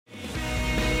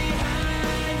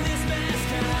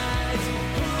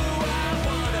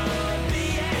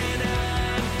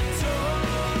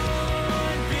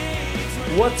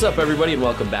What's up, everybody, and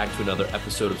welcome back to another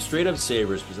episode of Straight Up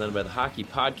Sabres, presented by the Hockey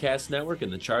Podcast Network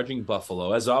and the Charging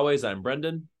Buffalo. As always, I'm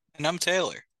Brendan. And I'm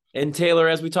Taylor. And Taylor,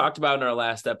 as we talked about in our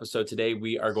last episode today,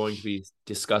 we are going to be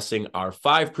discussing our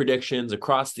 5 predictions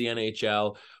across the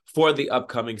NHL for the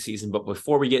upcoming season. But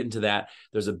before we get into that,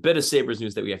 there's a bit of Sabres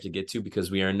news that we have to get to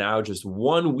because we are now just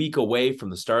 1 week away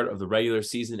from the start of the regular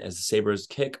season as the Sabres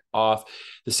kick off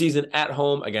the season at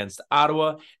home against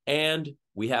Ottawa, and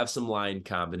we have some line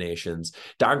combinations.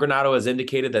 Don Granato has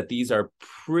indicated that these are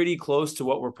pretty close to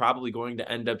what we're probably going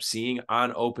to end up seeing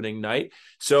on opening night.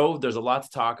 So there's a lot to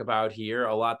talk about here,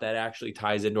 a lot that actually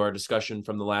ties into our discussion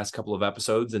from the last couple of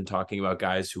episodes and talking about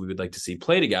guys who we would like to see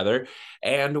play together.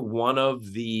 And one of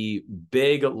the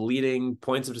big leading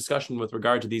points of discussion with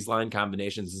regard to these line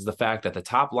combinations is the fact that the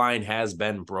top line has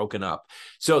been broken up.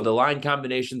 So the line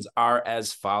combinations are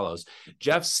as follows: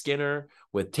 Jeff Skinner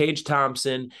with Tage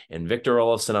Thompson and Victor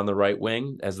Olofsson on the right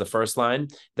wing as the first line.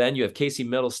 Then you have Casey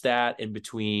Middlestat in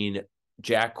between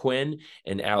Jack Quinn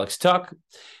and Alex Tuch.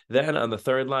 Then on the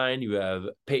third line, you have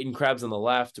Peyton Krebs on the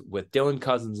left with Dylan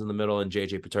Cousins in the middle and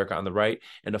JJ Peterka on the right.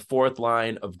 And a fourth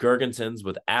line of Girgensons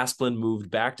with Asplund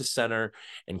moved back to center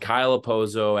and Kyle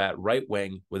Opozo at right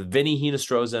wing with Vinny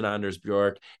Hinostroza and Anders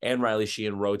Bjork and Riley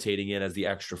Sheehan rotating in as the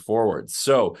extra forwards.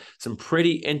 So some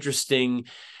pretty interesting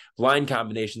line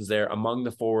combinations there among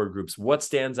the forward groups. What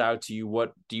stands out to you?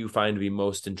 What do you find to be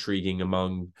most intriguing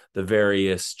among the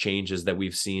various changes that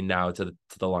we've seen now to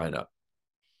the lineup?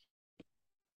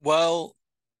 Well,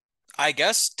 I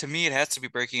guess to me it has to be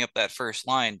breaking up that first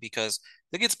line because I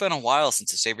think it's been a while since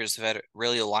the Sabres have had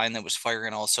really a line that was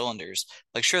firing all cylinders.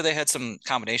 Like, sure, they had some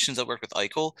combinations that worked with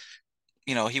Eichel.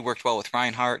 You know, he worked well with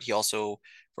Reinhart. He also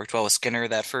worked well with Skinner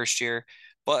that first year.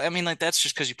 But I mean, like, that's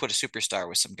just because you put a superstar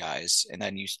with some guys and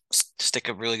then you stick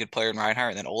a really good player in Reinhart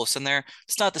and then Olofsson there.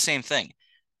 It's not the same thing.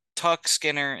 Tuck,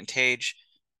 Skinner, and Tage,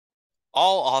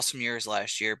 all awesome years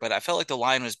last year, but I felt like the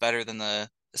line was better than the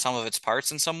sum of its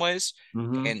parts in some ways,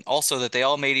 Mm-hmm. and also that they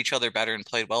all made each other better and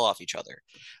played well off each other.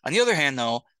 On the other hand,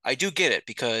 though, I do get it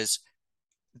because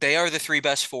they are the 3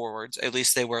 best forwards, at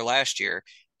least they were last year,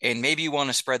 and maybe you want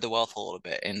to spread the wealth a little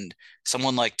bit, and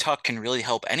someone like Tuck can really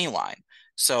help any line.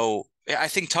 So I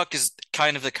think Tuck is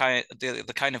kind of the kind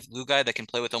of glue guy that can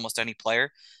play with almost any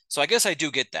player. So I guess I do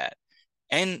get that.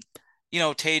 And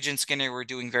Tage and Skinner were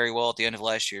doing very well at the end of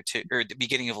last year too, or the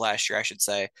beginning of last year, I should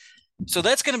say. So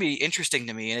that's going to be interesting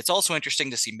to me, and it's also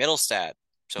interesting to see Middlestat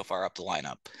so far up the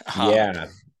lineup. Um, Yeah.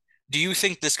 do you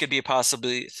think this could be a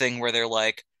possibly thing where they're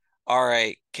like, "All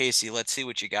right, Casey, let's see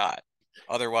what you got.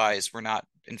 Otherwise, we're not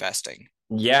investing."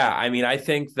 Yeah, I mean, I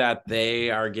think that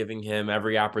they are giving him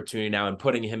every opportunity now and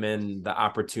putting him in the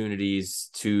opportunities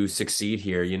to succeed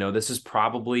here. This is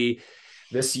probably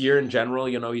this year in general,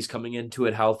 he's coming into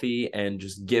it healthy and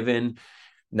just given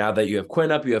now that you have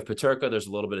Quinn up, you have Peterka, there's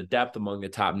a little bit of depth among the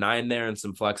top 9 there and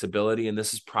some flexibility. And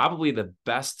this is probably the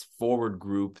best forward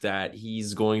group that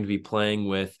he's going to be playing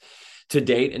with to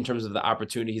date in terms of the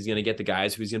opportunity he's going to get, the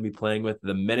guys who he's going to be playing with,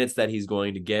 the minutes that he's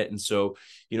going to get. And so,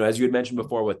 as you had mentioned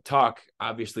before with Tuch,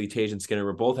 obviously Tage and Skinner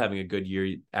were both having a good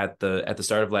year at the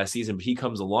start of last season, but he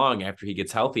comes along after he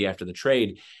gets healthy after the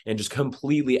trade and just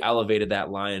completely elevated that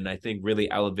line. And I think really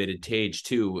elevated Tage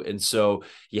too. And so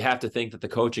you have to think that the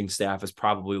coaching staff is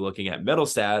probably looking at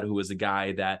Middlestat, who is a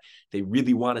guy that they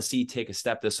really want to see take a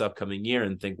step this upcoming year,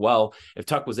 and think, well, if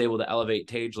Tuch was able to elevate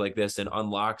Tage like this and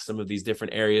unlock some of these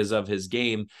different areas of his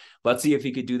game, let's see if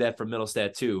he could do that for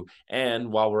Middlestat too.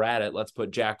 And while we're at it, let's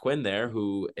put Jack Quinn there,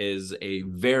 who is a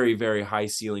very, very high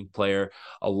ceiling player,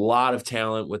 a lot of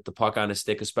talent with the puck on his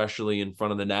stick, especially in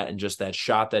front of the net, and just that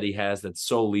shot that he has that's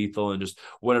so lethal, and just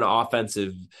what an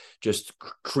offensive just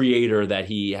creator that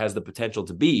he has the potential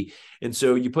to be. And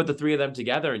so you put the 3 of them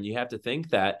together and you have to think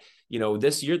that,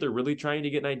 this year they're really trying to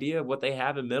get an idea of what they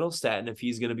have in Middlestat and if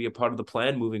he's going to be a part of the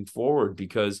plan moving forward,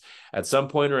 because at some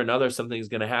point or another, something's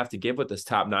going to have to give with this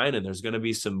top 9 and there's going to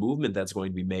be some movement that's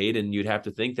going to be made. And you'd have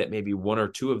to think that maybe 1 or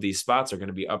 2 of these spots are going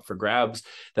to be up for grabs,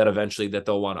 that eventually that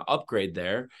they'll want to upgrade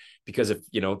there. Because if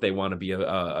they want to be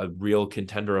a real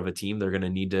contender of a team, they're going to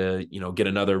need to get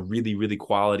another really, really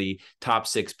quality top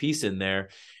 6 piece in there.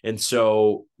 And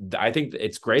so I think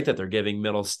it's great that they're giving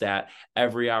Middlestat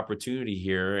every opportunity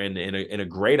here, and a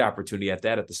great opportunity at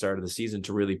that at the start of the season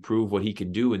to really prove what he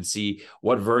can do and see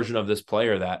what version of this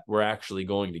player that we're actually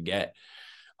going to get.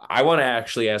 I want to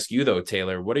actually ask you though,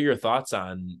 Taylor, what are your thoughts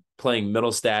on playing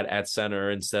Middlestat at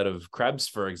center instead of Krebs,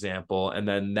 for example, and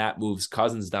then that moves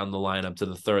Cousins down the line up to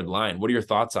the third line? What are your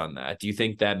thoughts on that? Do you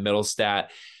think that Middlestat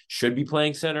should be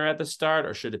playing center at the start,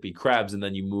 or should it be Krebs and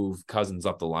then you move Cousins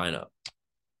up the lineup?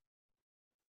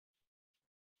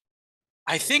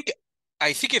 I think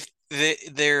if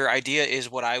their idea is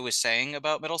what I was saying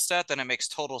about Middlestat, then it makes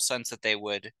total sense that they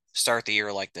would start the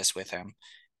year like this with him.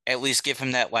 At least give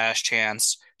him that last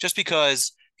chance, just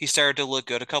because he started to look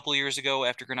good a couple years ago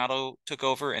after Granado took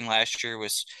over, and last year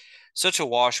was such a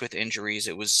wash with injuries.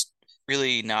 It was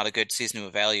really not a good season to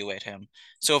evaluate him.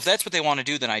 So if that's what they want to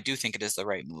do, then I do think it is the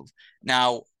right move.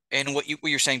 Now, and what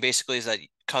you're saying basically is that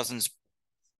Cousins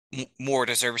more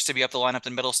deserves to be up the lineup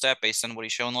than Middlestat based on what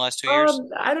he's shown the last 2 years.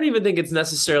 I don't even think it's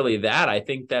necessarily that. I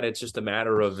think that it's just a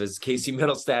matter of is Casey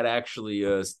Middlestat actually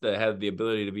have the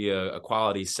ability to be a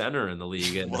quality center in the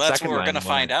league and Well, a that's what second we're line gonna one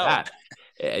find at out that.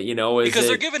 Is because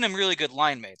they're it giving him really good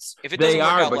line mates. If it they doesn't work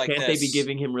are, out but like can't they be this,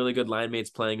 giving him really good line mates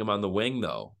playing him on the wing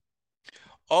though?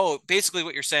 oh, basically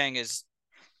what you're saying is,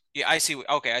 yeah, I see.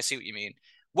 Okay, I see what you mean.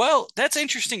 Well, that's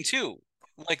interesting too.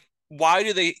 Like, why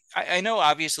do they? I know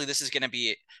obviously this is going to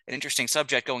be an interesting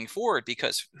subject going forward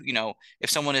because, if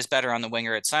someone is better on the wing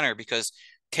or at center, because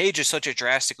Tage is such a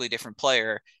drastically different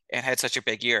player and had such a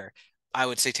big year. I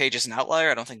would say Tage is an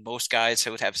outlier. I don't think most guys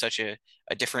would have such a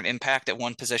different impact at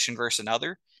one position versus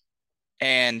another.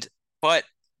 And, but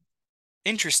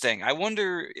interesting. I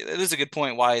wonder, it is a good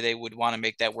point why they would want to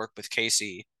make that work with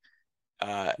Casey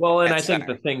Well, and at I think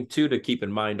the center. thing too to keep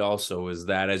in mind also is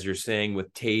that as you're saying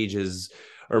with Tage's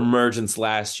emergence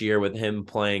last year with him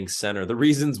playing center, the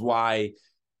reasons why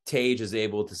Tage is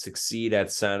able to succeed at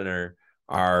center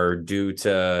are due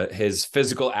to his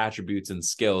physical attributes and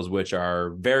skills, which are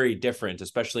very different,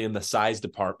 especially in the size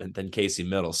department than Casey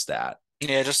Middlestat.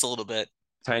 Yeah, just a little bit.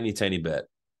 Tiny, tiny bit.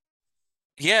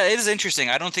 Yeah, it is interesting.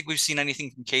 I don't think we've seen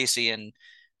anything from Casey in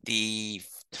the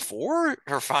 4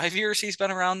 or 5 years he's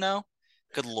been around now.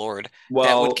 Good Lord. That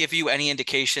would Well, give you any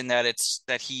indication that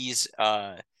he's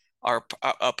a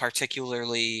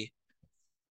particularly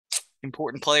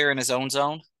important player in his own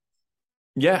zone.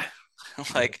 yeah,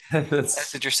 Like that's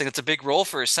that's interesting. It's a big role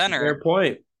for a a fair center.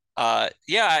 point.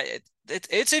 Yeah,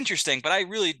 it's interesting, but I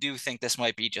really do think this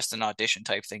might be just an audition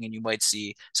type thing, and you might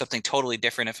see something totally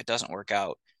different if it doesn't work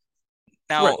out.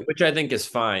 Right, Now, which I think is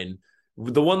fine.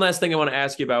 The one last thing I want to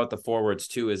ask you about with the forwards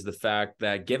too is the fact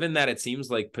that given that it seems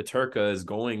like Paterka is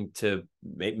going to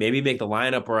maybe make the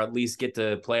lineup or at least get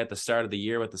to play at the start of the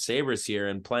year with the Sabres here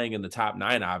and playing in the top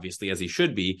nine, obviously, as he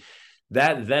should be,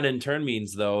 that then in turn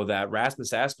means though that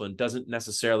Rasmus Asplund doesn't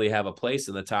necessarily have a place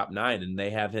in the top nine, and they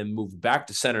have him moved back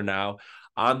to center now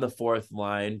on the fourth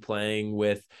line, playing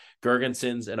with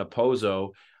Gergensons and Opozo.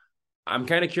 I'm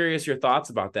kind of curious your thoughts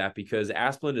about that because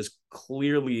Asplund is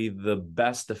clearly the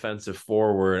best defensive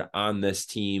forward on this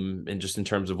team, and just in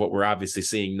terms of what we're obviously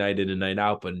seeing night in and night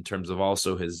out, but in terms of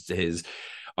also his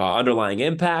underlying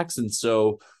impacts. And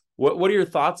so, what are your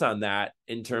thoughts on that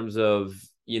in terms of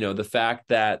the fact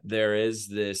that there is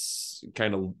this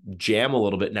kind of jam a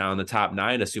little bit now in the top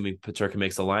nine, assuming Paterka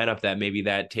makes the lineup, that maybe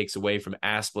that takes away from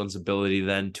Asplund's ability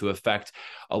then to affect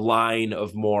a line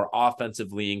of more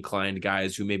offensively inclined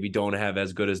guys who maybe don't have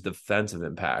as good as defensive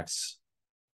impacts.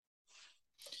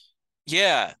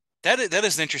 yeah, that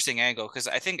is an interesting angle because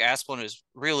I think Asplund is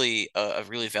really a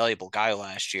really valuable guy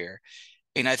last year,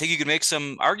 and I think you could make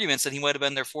some arguments that he might have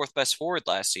been their fourth best forward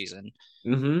last season.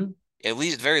 Mm-hmm. At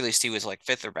least, very least, he was like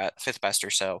fifth best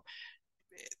or so.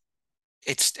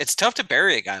 It's tough to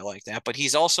bury a guy like that, but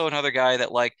he's also another guy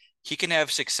that like he can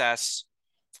have success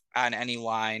on any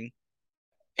line,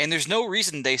 and there's no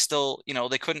reason they still,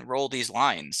 they couldn't roll these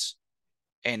lines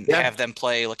and Yeah. have them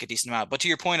play like a decent amount. But to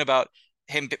your point about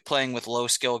him playing with low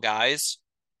skill guys,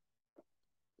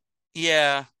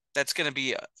 yeah, that's going to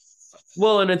be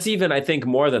Well, and it's even, I think,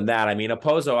 more than that. I mean,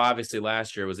 Opozo obviously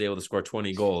last year was able to score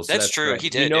 20 goals, so that's that's true. great. He We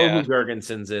did, know who yeah.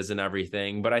 Gergensons is and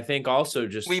everything, but I think also We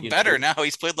just, better now.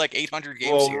 He's played like 800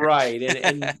 games well, here. right,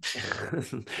 and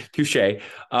touche.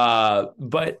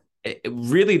 But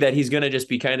really, that he's going to just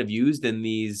be kind of used in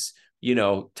these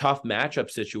tough matchup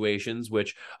situations.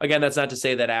 Which again, that's not to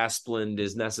say that Asplund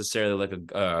is necessarily like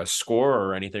a scorer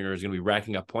or anything, or is going to be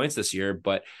racking up points this year.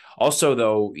 But also,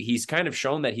 though, he's kind of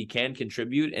shown that he can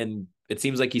contribute, and it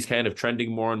seems like he's kind of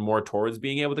trending more and more towards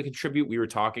being able to contribute. We were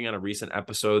talking on a recent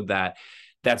episode that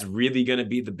that's really going to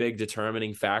be the big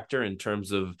determining factor in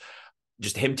terms of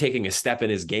just him taking a step in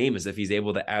his game as if he's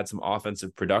able to add some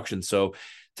offensive production. So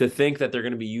to think that they're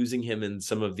going to be using him in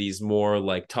some of these more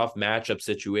like tough matchup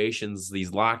situations,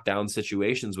 these lockdown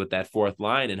situations with that fourth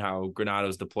line and how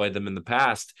Granado's deployed them in the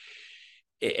past,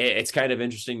 it's kind of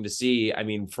interesting to see. I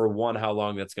mean, for one, how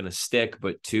long that's going to stick,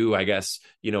 but two, I guess,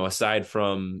 aside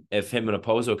from if him and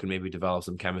Opozo can maybe develop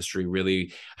some chemistry,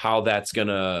 really how that's going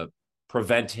to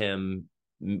prevent him,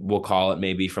 we'll call it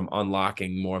maybe, from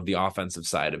unlocking more of the offensive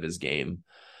side of his game.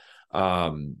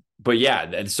 But yeah,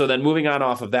 and so then moving on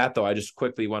off of that, though, I just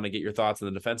quickly want to get your thoughts on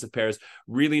the defensive pairs.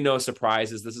 Really, no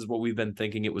surprises. This is what we've been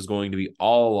thinking it was going to be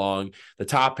all along. The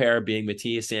top pair being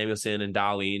Matthias Samuelsson and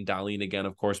Dahlin. Dahlin, again,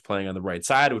 of course, playing on the right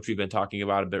side, which we've been talking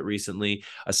about a bit recently.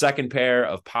 A second pair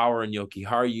of Power and Yoki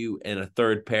Haru, and a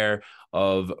third pair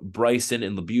of Bryson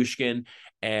and Labushkin.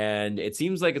 And it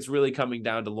seems like it's really coming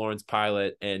down to Lawrence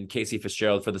Pilot and Casey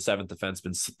Fitzgerald for the seventh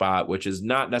defenseman spot, which is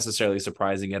not necessarily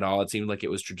surprising at all. It seemed like it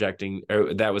was trajecting,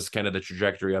 or that was kind of the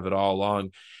trajectory of it all along.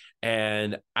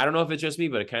 And I don't know if it's just me,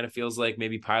 but it kind of feels like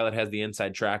maybe Pilot has the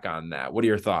inside track on that. What are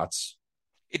your thoughts?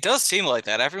 It does seem like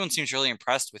that. Everyone seems really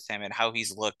impressed with him and how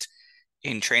he's looked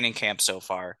in training camp so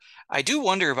far. I do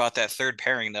wonder about that third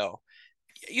pairing, though.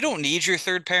 You don't need your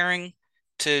third pairing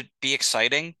to be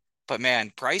exciting, but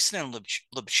man, Bryson and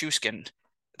Lubchuskin,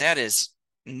 that is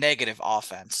negative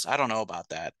offense. I don't know about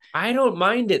that. I don't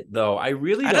mind it though. I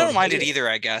really I don't don't mind hate it it. either,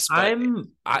 I guess, but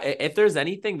If there's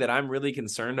anything that I'm really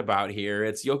concerned about here,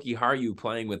 it's Yoki Haru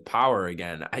playing with power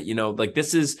again. Like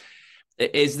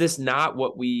is this not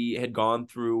what we had gone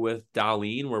through with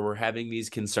Dahlin, where we're having these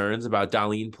concerns about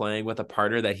Dahlin playing with a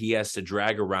partner that he has to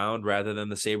drag around rather than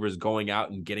the Sabres going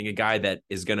out and getting a guy that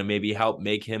is going to maybe help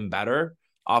make him better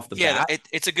off the yeah, bat?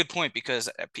 it's a good point because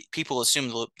people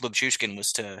assumed Lubchuskin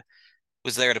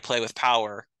was there to play with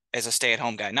power as a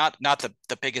stay-at-home guy, not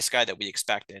the biggest guy that we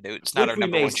expected. It's not Which our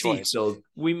number one choice.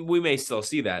 we may still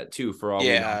see that too, for all we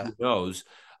know. Yeah, Who knows?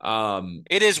 Um,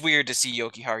 it is weird to see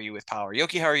Yoki Haru with power.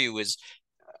 Yoki Haru was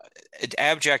an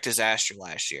abject disaster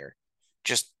last year,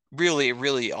 just really,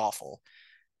 really awful.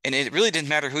 And it really didn't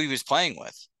matter who he was playing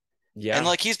with. And yeah.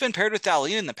 like he's been paired with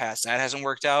Dahlin in the past, that hasn't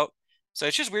worked out. So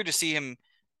it's just weird to see him.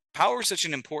 Power is such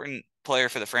an important player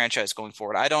for the franchise going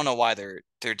forward. I don't know why they're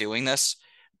doing this,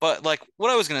 but like what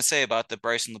I was gonna say about the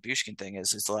Bryson Labushkin thing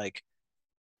is like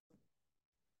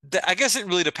I guess it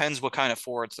really depends what kind of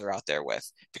forwards they're out there with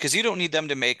because you don't need them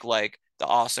to make like the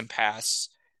awesome pass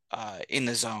in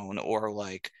the zone or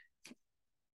like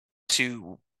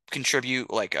to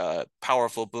contribute like a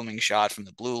powerful booming shot from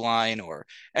the blue line or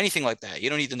anything like that. You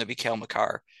don't need them to be Cale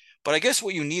Makar. But I guess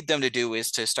what you need them to do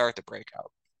is to start the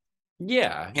breakout.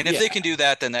 Yeah, And if yeah. they can do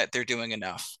that, then that they're doing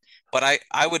enough. But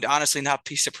I would honestly not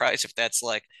be surprised if that's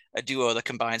like a duo that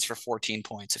combines for 14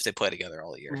 points if they play together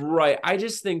all year. Right. I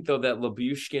just think though that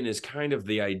Labushkin is kind of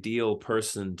the ideal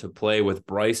person to play with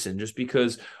Bryson, just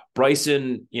because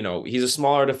Bryson, he's a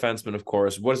smaller defenseman, of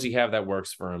course. What does he have that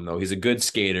works for him though? He's a good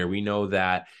skater. We know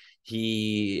that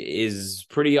he is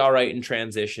pretty all right in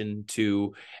transition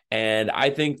too. And I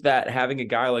think that having a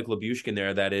guy like Labushkin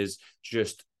there that is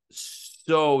just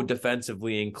so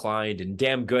defensively inclined and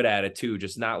damn good at it too.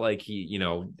 Just not like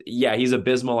yeah, he's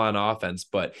abysmal on offense,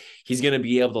 but he's going to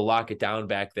be able to lock it down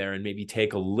back there and maybe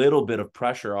take a little bit of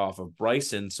pressure off of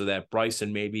Bryson so that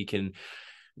Bryson maybe can,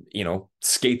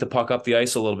 skate the puck up the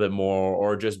ice a little bit more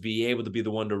or just be able to be the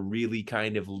one to really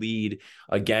kind of lead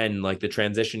again, like the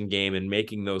transition game and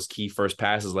making those key first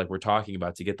passes like we're talking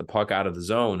about to get the puck out of the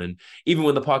zone. And even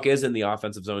when the puck is in the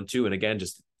offensive zone too, and again,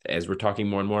 just as we're talking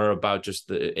more and more about just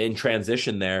the in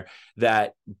transition there,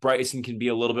 that Bryson can be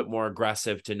a little bit more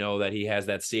aggressive to know that he has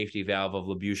that safety valve of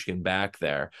Labushkin back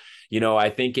there. I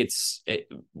think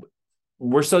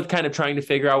we're still kind of trying to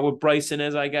figure out what Bryson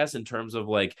is, I guess, in terms of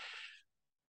like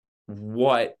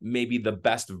what maybe the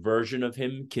best version of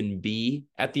him can be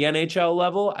at the NHL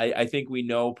level. I think we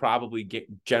know probably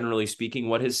generally speaking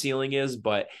what his ceiling is,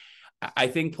 but I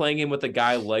think playing him with a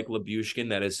guy like Labushkin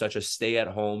that is such a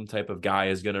stay-at-home type of guy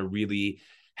is going to really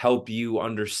help you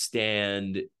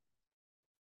understand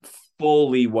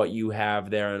fully what you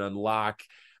have there and unlock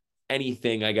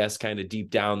anything, I guess, kind of deep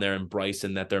down there in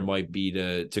Bryson that there might be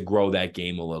to grow that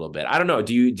game a little bit. I don't know.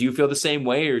 Do you feel the same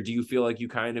way, or do you feel like you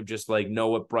kind of just like know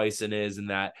what Bryson is and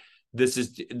that this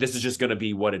is just going to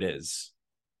be what it is?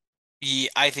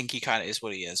 I think he kind of is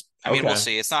what he is. I mean, we'll Okay.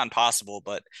 see. It's not impossible,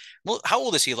 but well, how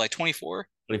old is he? Like 24?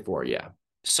 24, yeah.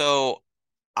 So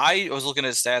I was looking at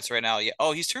his stats right now. Yeah.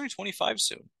 Oh, he's turning 25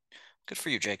 soon. Good for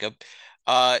you, Jacob.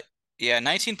 Uh, yeah,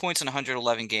 19 points in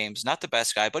 111 games. Not the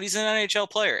best guy, but he's an NHL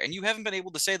player, and you haven't been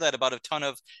able to say that about a ton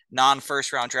of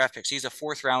non-first round draft picks. He's a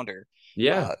fourth rounder.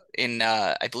 Yeah. In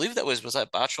I believe was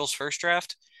that Bottrell's first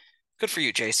draft. Good for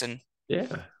you, Jason.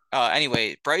 Yeah.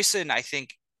 Anyway, Bryson, I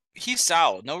think he's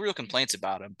solid. No real complaints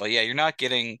about him. But yeah, you're not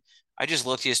getting. I just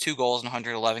looked. He has 2 goals in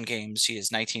 111 games. He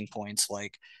has 19 points.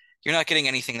 Like, you're not getting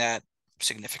anything that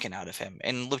significant out of him.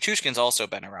 And Levchushkin's also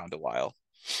been around a while.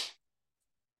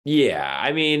 Yeah.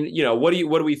 I mean, what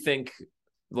do we think?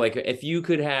 Like, if you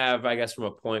could have, I guess, from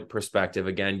a point perspective,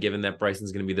 again, given that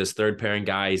Bryson's going to be this third pairing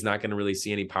guy, he's not going to really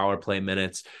see any power play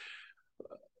minutes.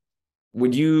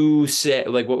 Would you say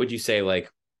like what would you say like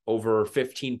over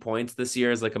 15 points this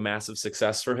year is like a massive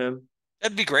success for him?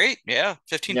 That'd be great. Yeah,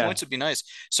 15 Yeah. points would be nice.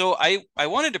 So I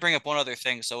wanted to bring up one other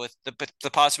thing. So with the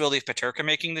possibility of Peterka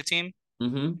making the team,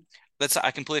 Mm-hmm. that's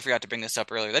I completely forgot to bring this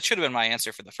up earlier. That should have been my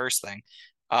answer for the first thing.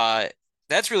 Uh,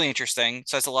 that's really interesting.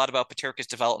 Says a lot about Peterka's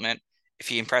development if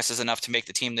he impresses enough to make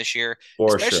the team this year,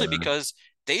 For especially sure. because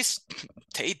they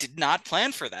they did not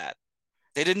plan for that.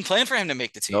 They didn't plan for him to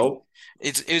make the team. Nope.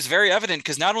 It was very evident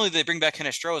because not only did they bring back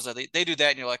Hinestroza, they do that,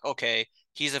 and you're like, okay,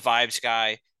 he's a vibes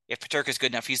guy. If Paterka's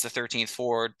good enough, he's the 13th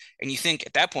forward. And you think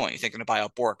at that point, you think they're going to buy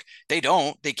out Bork. They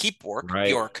don't. They keep Right.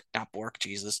 Bjork, not Bork,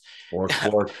 Jesus. Bork.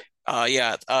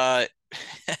 Yeah.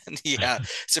 Yeah.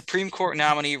 Supreme Court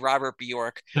nominee Robert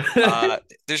Bjork.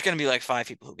 There's going to be like five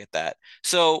people who get that.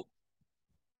 So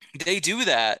they do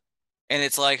that, and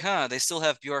it's like, huh, they still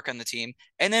have Bjork on the team.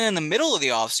 And then in the middle of the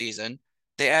offseason,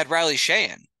 they add Riley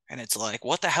Sheahan. And it's like,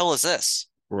 what the hell is this?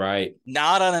 Right.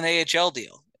 Not on an AHL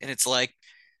deal. And it's like,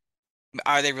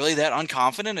 are they really that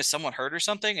unconfident? Is someone hurt or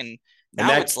something? And And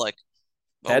now it's like,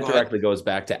 oh, that go ahead. directly goes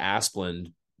back to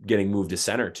Asplund getting moved to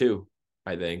center too,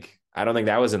 I think. I don't think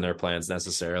that was in their plans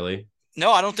necessarily.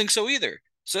 No, I don't think so either.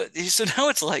 So now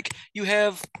it's like you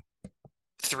have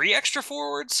three extra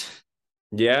forwards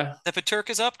Yeah. that Paterk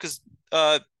is up because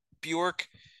uh Bjork,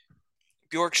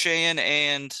 Bjork Sheahan,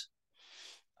 and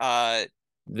uh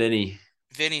Vinny.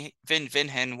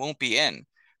 Vinhen won't be in.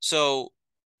 So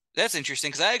that's interesting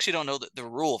because I actually don't know the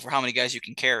rule for how many guys you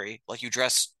can carry. Like you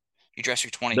dress your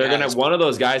 20 They're gonna guys, one but of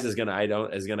those guys is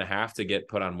gonna have to get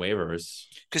put on waivers.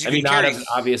 because you I mean, can not carry if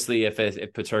obviously if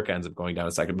Paterka ends up going down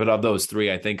a second, but of those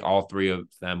three, I think all three of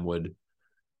them would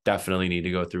definitely need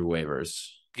to go through waivers.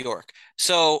 Bjork.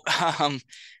 So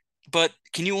but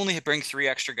can you only bring three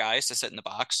extra guys to sit in the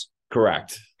box?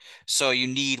 Correct. So you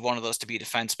need one of those to be a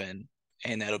defenseman,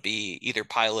 and that'll be either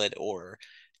Pilot or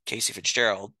Casey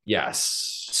Fitzgerald.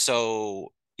 Yes.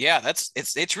 So yeah,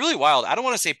 it's really wild. I don't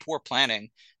want to say poor planning,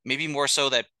 maybe more so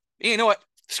that you know what?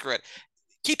 Screw it.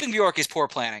 Keeping Bjork is poor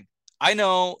planning. I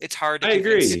know it's hard to I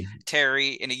convince agree. Terry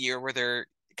in a year where they're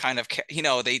kind of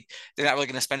they're not really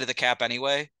going to spend to the cap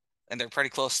anyway, and they're pretty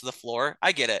close to the floor.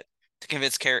 I get it to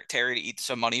convince Terry to eat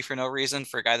some money for no reason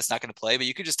for a guy that's not going to play, but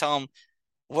you could just tell him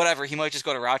whatever. He might just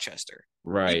go to Rochester. He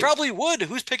Right. probably would.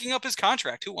 Who's picking up his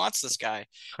contract? Who wants this guy?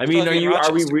 I He'll mean, probably be in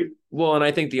Rochester. well, and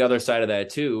I think the other side of that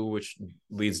too, which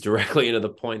leads directly into the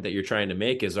point that you're trying to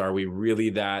make is are we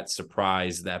really that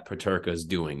surprised that Paterka is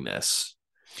doing this?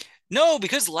 No,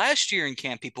 because last year in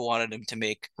camp, people wanted him to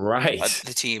make Right.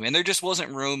 the team, and there just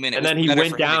wasn't room, and it And was then he better went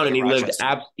for him to down go and to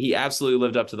Rochester. he absolutely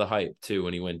lived up to the hype too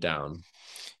when he went down.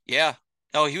 Yeah.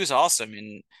 Oh, he was awesome,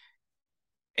 and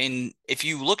if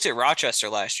you looked at Rochester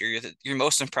last year, you're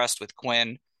most impressed with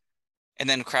Quinn, and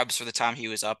then Krebs for the time he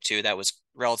was up to. That was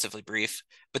relatively brief,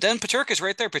 but then Paterka's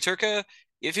right there. Paterka,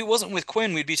 if he wasn't with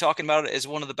Quinn, we'd be talking about it as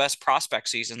one of the best prospect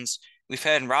seasons we've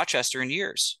had in Rochester in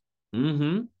years.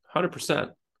 Mm-hmm.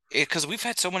 100%. Because we've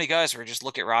had so many guys where just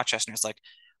look at Rochester and it's like,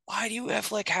 why do you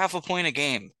have like half a point a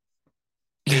game,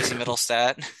 Casey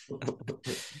Middlestat,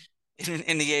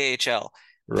 in the AHL?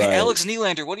 Right. Alex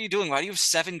Nylander, what are you doing? Why do you have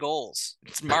 7 goals?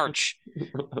 It's March.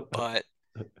 But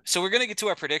so we're gonna get to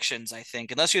our predictions, I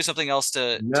think. Unless you have something else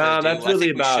to No, do, that's I really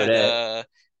think we about should it.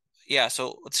 yeah,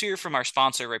 so let's hear from our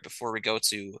sponsor right before we go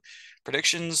to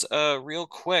predictions real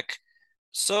quick.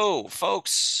 So,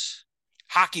 folks,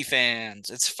 hockey fans,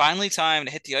 it's finally time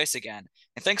to hit the ice again.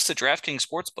 And thanks to DraftKings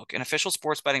Sportsbook, an official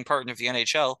sports betting partner of the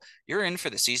NHL, you're in for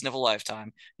the season of a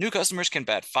lifetime. New customers can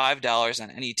bet $5 on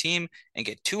any team and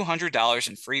get $200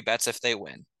 in free bets if they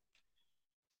win.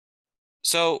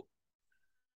 So,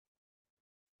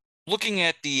 looking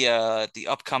at the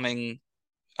upcoming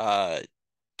uh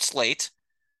slate,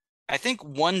 I think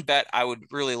one bet I would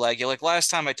really like you. Like last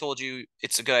time I told you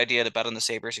it's a good idea to bet on the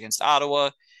Sabres against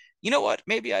Ottawa. You know what?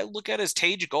 Maybe I look at his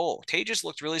Tage goal. Tage has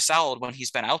looked really solid when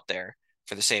he's been out there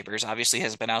for the Sabres. Obviously, he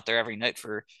hasn't been out there every night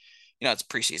for, it's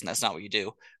preseason. That's not what you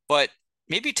do. But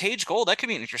maybe Tage goal, that could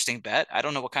be an interesting bet. I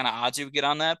don't know what kind of odds you would get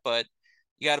on that, but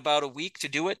you got about a week to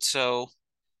do it. So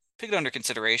pick it under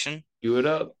consideration. Do it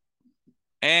up.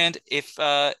 And if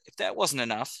that wasn't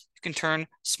enough, you can turn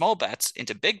small bets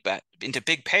into big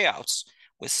payouts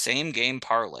with same game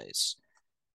parlays.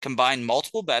 Combine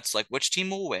multiple bets like which team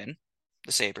will win,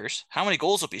 the Sabres, how many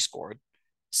goals will be scored,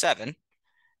 7,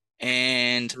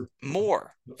 and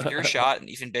more for your shot and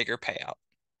even bigger payout.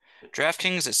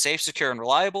 DraftKings is safe, secure, and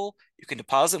reliable. You can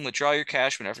deposit and withdraw your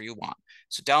cash whenever you want.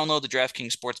 So download the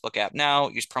DraftKings Sportsbook app now.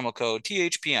 Use promo code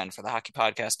THPN for the Hockey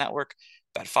Podcast Network.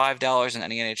 Bet $5 on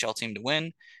any NHL team to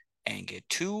win and get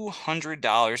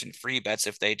 $200 in free bets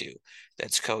if they do.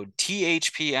 That's code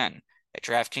THPN. at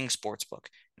DraftKings Sportsbook,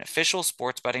 an official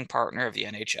sports betting partner of the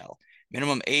NHL.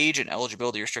 Minimum age and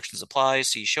eligibility restrictions apply.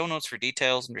 See show notes for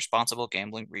details and responsible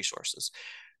gambling resources.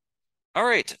 All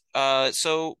right.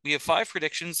 So we have five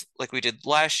predictions like we did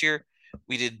last year.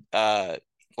 We did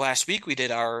last week we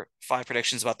did our five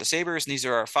predictions about the Sabres, and these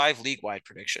are our five league-wide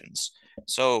predictions.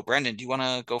 So, Brendan, do you want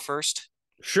to go first?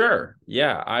 Sure.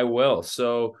 Yeah, I will.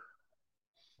 So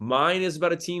mine is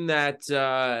about a team that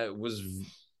was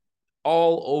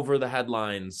all over the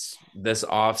headlines this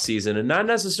offseason, and not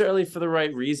necessarily for the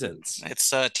right reasons.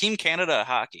 It's Team Canada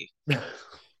hockey.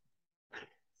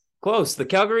 Close. The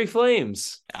Calgary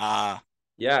Flames. Ah,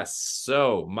 Yes.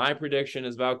 So my prediction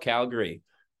is about Calgary.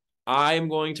 I'm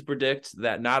going to predict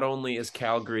that not only is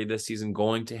Calgary this season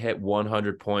going to hit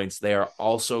 100 points, they are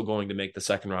also going to make the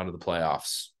second round of the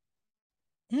playoffs.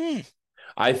 hmm.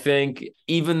 I think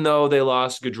even though they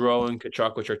lost Gaudreau and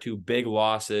Kachuk, which are two big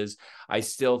losses, I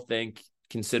still think,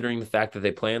 considering the fact that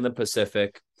they play in the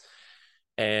Pacific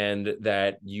and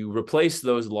that you replace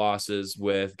those losses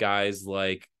with guys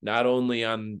like not only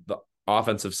on the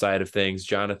offensive side of things,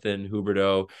 Jonathan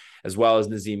Huberdeau, as well as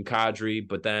Nazem Kadri,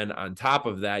 but then on top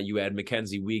of that, you add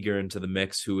Mackenzie Weegar into the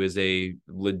mix, who is a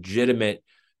legitimate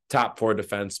top four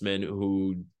defenseman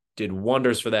who did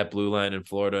wonders for that blue line in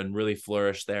Florida and really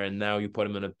flourished there. And now you put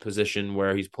him in a position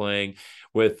where he's playing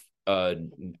with a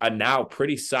now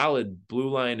pretty solid blue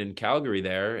line in Calgary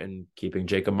there and keeping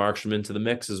Jacob Markstrom into the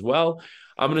mix as well.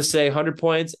 I'm going to say 100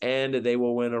 points and they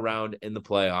will win a round in the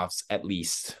playoffs at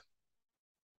least.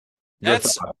 Your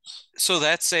That's thoughts?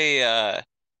 that's a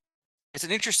it's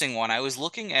an interesting one. I was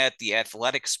looking at the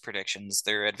Athletics predictions,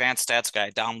 their advanced stats guy,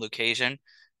 Dom Lukacian.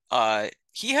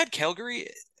 He had Calgary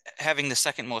having the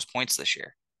second most points this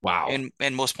year Wow.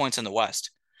 and most points in the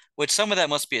West, which some of that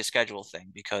must be a schedule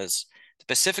thing because the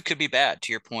Pacific could be bad.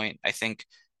 To your point, I think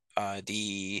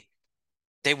the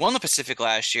they won the Pacific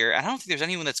last year. And I don't think there's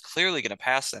anyone that's clearly going to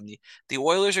pass them. The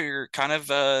Oilers are kind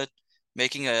of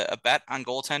making a bet on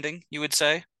goaltending, you would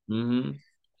say. Mm-hmm.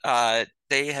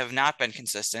 They have not been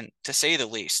consistent, to say the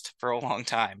least, for a long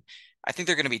time. I think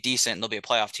they're going to be decent and they'll be a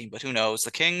playoff team, but who knows?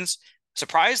 The Kings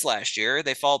surprised last year.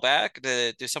 They fall back.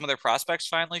 Do some of their prospects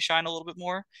finally shine a little bit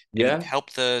more and Yeah.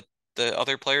 help the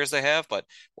other players they have? But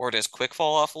or does Quick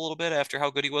fall off a little bit after how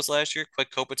good he was last year? Quick,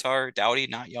 Kopitar, Doughty,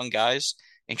 not young guys.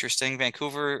 Interesting.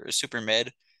 Vancouver is super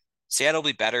mid. Seattle will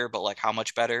be better, but like how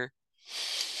much better?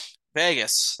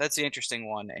 Vegas, that's the interesting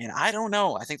one. And I don't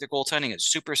know. I think their goaltending is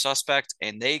super suspect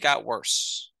and they got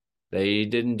worse. They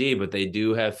did indeed, but they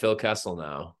do have Phil Kessel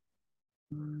now.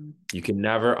 You can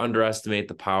never underestimate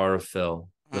the power of Phil,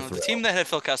 the The team thrill. that had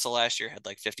Phil Kessel last year had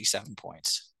like 57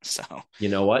 points. So, You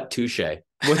know what? Touche.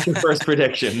 What's your first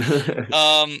prediction?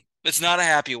 it's not a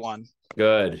happy one.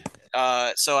 Good.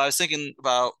 So I was thinking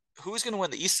about who's going to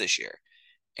win the East this year.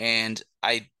 And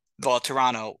well,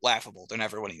 Toronto, laughable. They're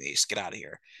never winning the East. Get out of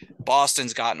here.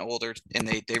 Boston's gotten older, and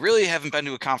they really haven't been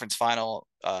to a conference final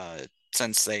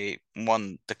since they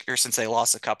since they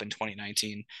lost the cup in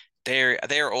 2019. They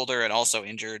are older and also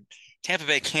injured. Tampa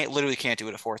Bay literally can't do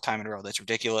it a fourth time in a row. That's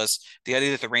ridiculous. The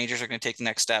idea that the Rangers are going to take the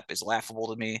next step is laughable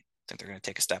to me. I think they're going to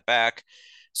take a step back.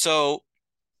 So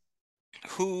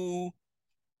who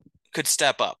could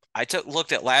step up?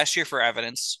 Looked at last year for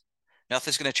evidence.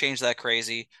 Nothing's going to change that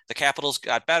crazy. The Capitals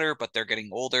got better, but they're getting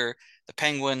older. The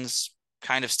Penguins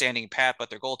kind of standing pat, but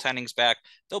their goaltending's back.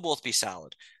 They'll both be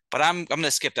solid. But I'm going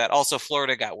to skip that. Also,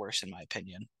 Florida got worse in my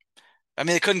opinion. I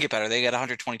mean, they couldn't get better. They got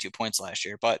 122 points last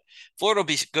year, but Florida will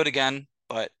be good again.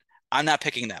 But I'm not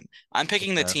picking them. I'm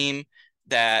picking the Okay. team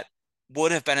that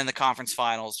would have been in the conference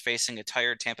finals facing a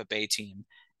tired Tampa Bay team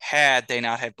had they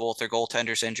not had both their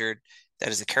goaltenders injured. That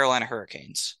is the Carolina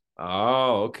Hurricanes.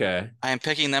 Oh, okay. I am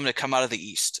picking them to come out of the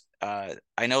East. I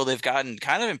know they've gotten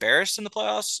kind of embarrassed in the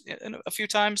playoffs a few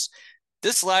times.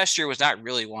 This last year was not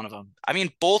really one of them. I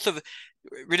mean, both of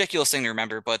ridiculous thing to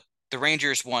remember, but the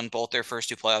Rangers won both their first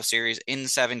two playoff series in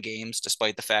 7 games,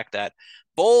 despite the fact that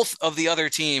both of the other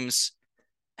teams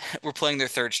were playing their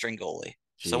third string goalie.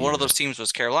 So one of those Jesus. teams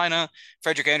was Carolina.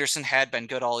 Frederick Anderson had been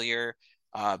good all year.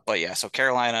 But yeah, so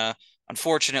Carolina,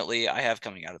 unfortunately, I have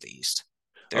coming out of the East.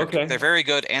 They're Okay. very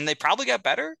good, and they probably got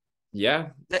better. Yeah.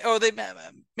 They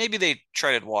maybe they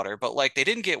treaded water, but like they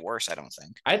didn't get worse. I don't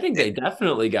think. I think It, they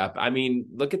definitely got. I mean,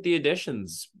 look at the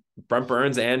additions. Brent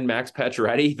Burns and Max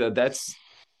Pacioretty. That's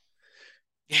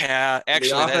yeah, the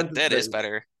actually, offense. that is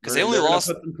better because they only They're gonna lost.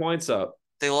 put some points up.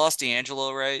 They lost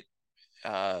D'Angelo, right?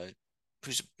 Uh,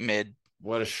 who's mid.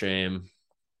 What a shame.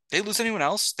 They lose anyone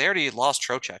else? They already lost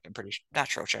Trocheck. I'm pretty sure. Not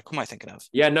Trocheck. Who am I thinking of?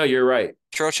 Yeah, no, you're right.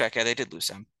 Trocheck. Yeah, they did lose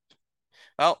him.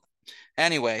 Well,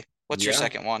 anyway, what's your Yeah.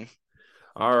 second one?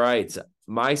 All right.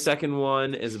 My second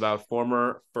one is about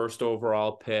former first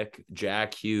overall pick,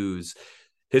 Jack Hughes.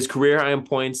 His career IM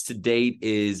points to date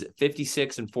is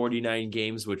 56 and 49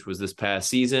 games, which was this past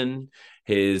season.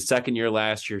 His second year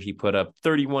last year, he put up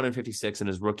 31 and 56. In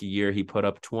his rookie year, he put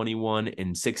up 21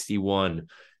 and 61.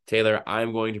 Taylor,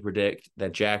 I'm going to predict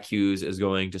that Jack Hughes is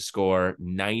going to score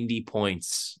 90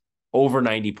 points, over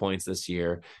 90 points this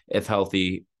year, if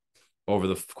healthy, over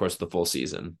the course of the full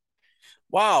season.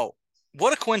 Wow,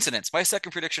 what a coincidence. My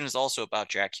second prediction is also about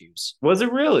Jack Hughes. Was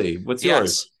it really? What's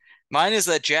yours? Yes. Mine is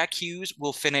that Jack Hughes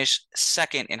will finish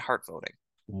second in Hart voting.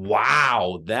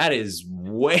 Wow, that is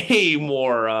way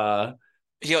more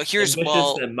You know, ambitious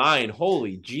than mine.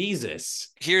 Holy Jesus.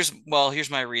 here's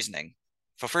my reasoning.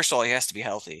 So first of all, he has to be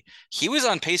healthy. He was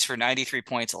on pace for 93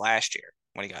 points last year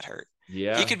when he got hurt. He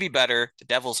Yeah. could be better. The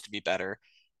Devils could be better.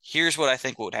 Here's what I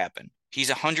think would happen. He's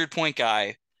a 100-point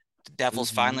guy. The Devils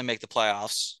Mm-hmm. finally make the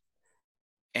playoffs,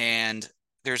 and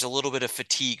there's a little bit of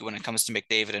fatigue when it comes to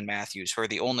McDavid and Matthews, who are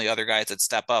the only other guys that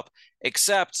step up,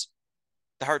 except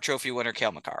the Hart Trophy winner,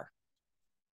 Cale Makar.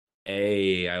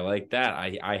 Hey, I like that.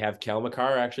 I have Cal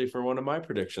McCarr actually for one of my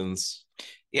predictions.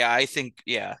 Yeah, I think,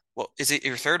 yeah. Well, is it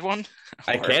your third one?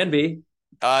 I Or can be.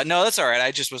 no, that's all right.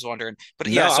 I just was wondering. But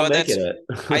No, yeah, I'm so making that's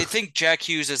it. I think Jack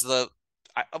Hughes is well,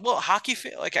 hockey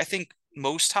fan, like I think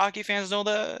most hockey fans know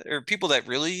that, or people that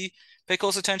really pay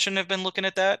close attention have been looking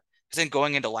at that. Because then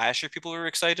going into last year, people were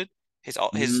excited. His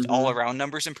all Hmm. around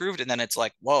numbers improved, and then it's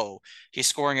like, whoa, he's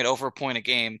scoring at over a point a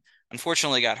game.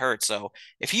 Unfortunately, got hurt. So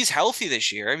if he's healthy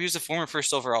this year, if he was a former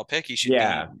first overall pick, he should be.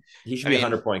 Yeah, he should I be a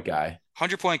mean, 100-point guy.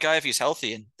 100-point guy if he's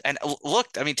healthy. And look,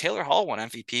 I mean, Taylor Hall won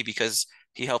MVP because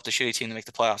he helped a shitty team to make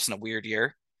the playoffs in a weird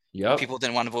year. And Yep. people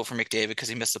didn't want to vote for McDavid because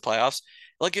he missed the playoffs.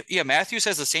 Like, yeah, Matthews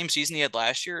has the same season he had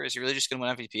last year. Is he really just going to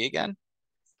win MVP again?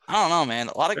 I don't know, man.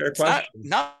 Fair It's not question.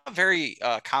 not very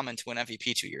common to win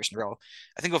MVP 2 years in a row.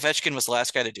 I think Ovechkin was the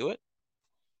last guy to do it.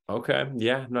 Okay.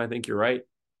 Yeah, no, I think you're right.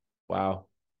 Wow.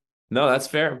 No, that's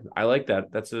fair. I like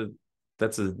that. That's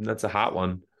a hot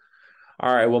one.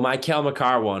 All right. Well, my Cal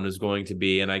McCarr one is going to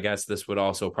be, and I guess this would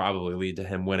also probably lead to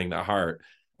him winning the Hart.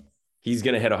 He's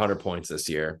going to hit 100 points this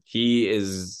year. He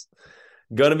is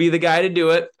going to be the guy to do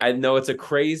it. I know it's a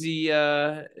crazy,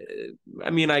 I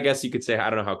mean, I guess you could say, I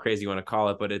don't know how crazy you want to call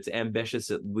it, but it's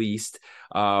ambitious at least.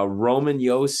 Roman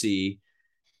Yossi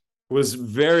was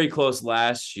very close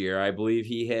last year. I believe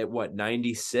he hit, what,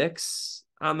 96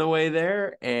 on the way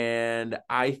there. And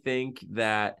I think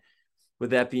that,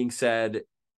 with that being said,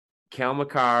 Cal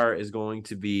McCarr is going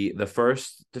to be the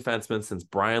first defenseman since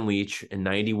Brian Leach in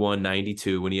 91,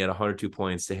 92, when he had 102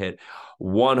 points to hit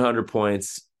 100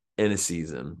 points in a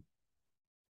season.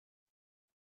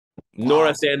 Wow.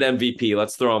 Norris and MVP.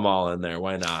 Let's throw them all in there.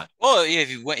 Why not? Well, yeah, if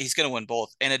he win, he's going to win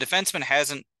both. And a defenseman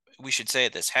hasn't. We should say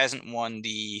this hasn't won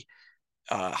the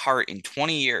Hart in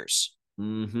 20 years.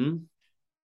 Mm-hmm.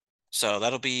 So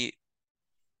that'll be.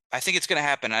 I think it's going to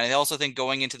happen. I also think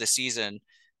going into the season,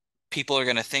 people are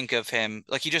going to think of him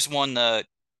like he just won the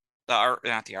Art,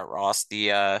 not the Art Ross,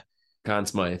 the Conn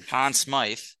Smythe. Conn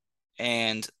Smythe,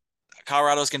 and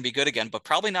Colorado's going to be good again, but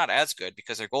probably not as good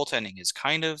because their goaltending is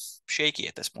kind of shaky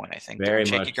at this point. I think they're on Very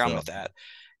shaky much ground so. with that,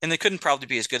 and they couldn't probably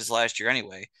be as good as last year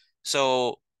anyway.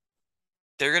 So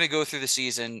they're going to go through the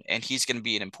season, and he's going to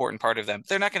be an important part of them.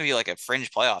 They're not going to be like a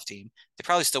fringe playoff team. They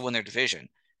probably still win their division,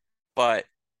 but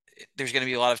there's going to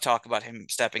be a lot of talk about him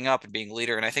stepping up and being a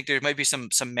leader. And I think there might be some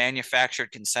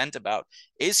manufactured consent about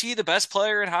is he the best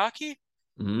player in hockey?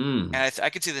 Mm. And I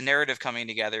could see the narrative coming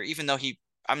together, even though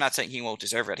I'm not saying he won't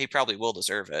deserve it. He probably will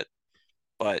deserve it.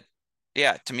 But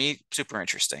yeah, to me, super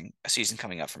interesting. A season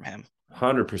coming up from him.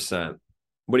 100%.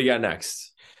 What do you got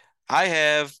next? I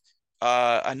have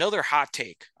another hot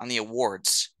take on the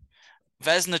awards.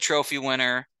 Vezina Trophy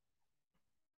winner,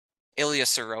 Ilya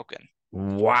Sorokin.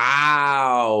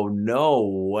 Wow. No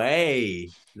way.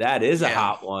 That is a Yeah.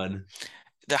 hot one.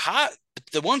 The hot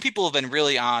the one people have been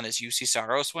really on is UC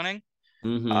Saros winning. Uh,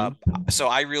 Mm-hmm. so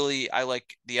I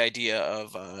like the idea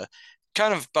of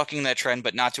kind of bucking that trend,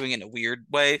 but not doing it in a weird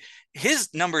way. His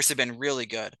numbers have been really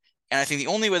good, and I think the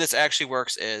only way this actually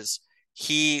works is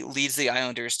he leads the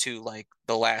Islanders to like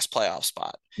the last playoff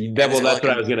spot, and is Well, it that's like what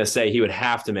I an was gonna say. He would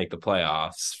have to make the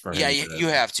playoffs for yeah, him you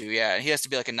to. have to, yeah, he has to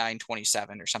be like a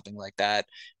 927 or something like that,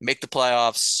 make the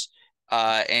playoffs,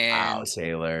 Wow, and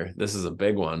Taylor, this is a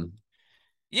big one.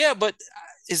 yeah, but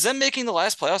is them making the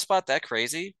last playoff spot that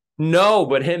crazy? No,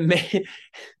 but him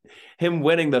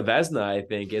winning the Vesna, I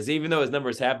think, is, even though his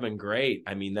numbers have been great.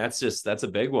 I mean, that's a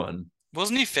big one.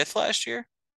 Wasn't he fifth last year?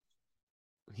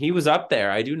 He was up there.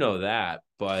 I do know that,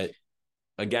 but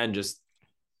again, just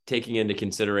taking into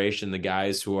consideration the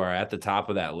guys who are at the top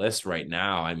of that list right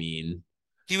now. I mean,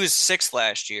 He was sixth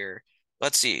last year.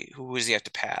 Let's see, who does he have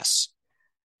to pass?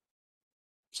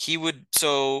 He would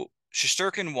so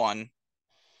Shesterkin won.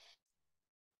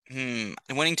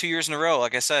 Winning 2 years in a row,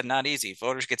 like I said, not easy.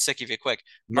 Voters get sick of you quick.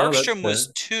 no, that's Markstrom was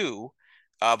fair. two,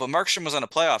 but Markstrom was on a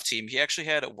playoff team. He actually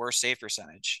had a worse save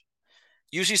percentage.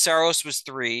 UC Saros was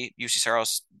three. UC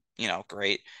Saros,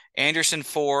 great. Anderson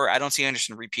four. I don't see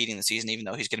Anderson repeating the season, even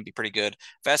though he's going to be pretty good.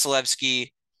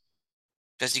 Vasilevsky,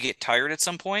 does he get tired at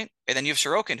some point? And then you have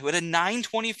Sorokin, who had a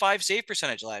 925 save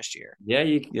percentage last year. Yeah,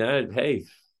 hey,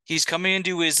 He's coming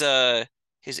into his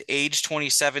age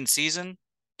 27 season.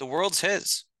 The world's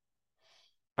his.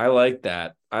 I like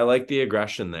that. I like the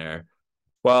aggression there.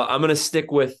 Well, I'm going to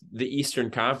stick with the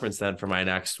Eastern Conference then for my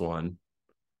next one.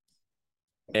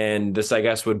 And this, I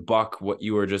guess, would buck what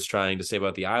you were just trying to say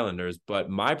about the Islanders. But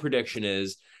my prediction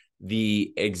is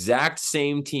the exact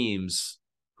same teams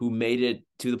who made it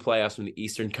to the playoffs from the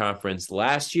Eastern Conference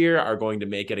last year are going to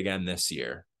make it again this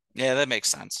year. Yeah, that makes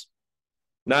sense.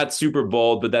 Not super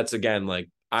bold, but that's again like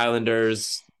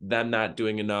Islanders, them not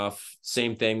doing enough.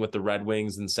 Same thing with the Red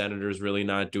Wings and Senators really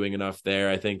not doing enough there.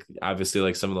 I think obviously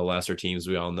like some of the lesser teams,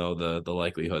 we all know the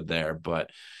likelihood there,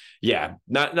 but yeah,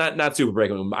 not super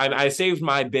breaking. I saved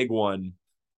my big one.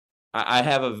 I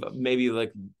have a maybe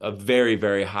like a very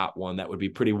very hot one that would be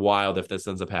pretty wild if this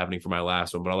ends up happening for my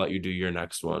last one, but I'll let you do your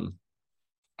next one.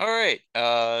 All right.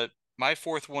 My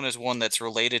fourth one is one that's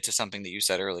related to something that you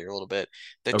said earlier a little bit.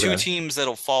 The two Okay. teams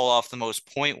that'll fall off the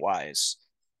most point wise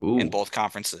in Ooh. both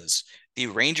conferences, the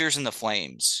Rangers and the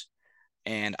Flames.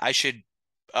 And I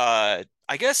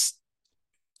guess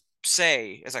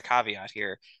say as a caveat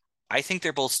here, I think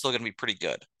they're both still going to be pretty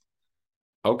good,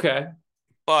 Okay.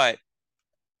 but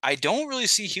I don't really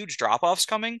see huge drop-offs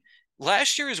coming.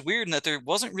 Last year is weird in that there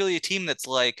wasn't really a team that's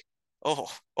like, oh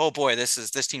boy, this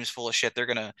team's full of shit. They're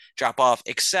gonna drop off,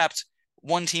 except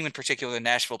one team in particular, the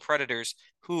Nashville Predators,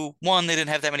 who one, they didn't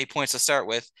have that many points to start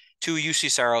with. Two, UC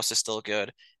Saros is still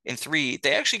good. And three,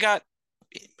 they actually got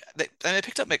they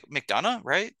picked up McDonough,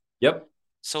 right? Yep.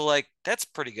 So like that's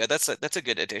pretty good. That's a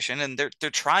good addition, and they're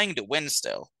trying to win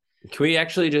still. Can we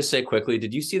actually just say quickly,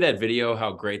 did you see that video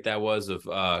how great that was of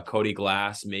Cody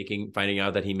Glass finding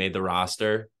out that he made the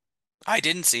roster? I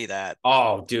didn't see that.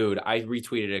 Oh, dude, I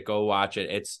retweeted it. Go watch it.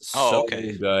 It's Oh, so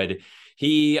okay. good.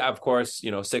 He, of course,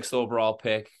 sixth overall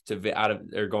pick out of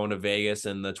or going to Vegas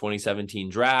in the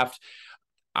 2017 draft.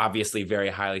 Obviously, very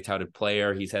highly touted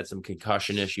player. He's had some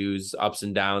concussion issues, ups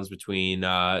and downs between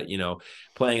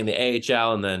playing in the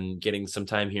AHL and then getting some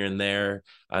time here and there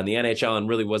in the NHL, and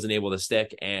really wasn't able to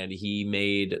stick. And he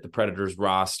made the Predators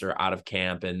roster out of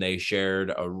camp, and they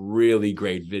shared a really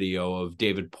great video of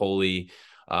David Poley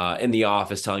in the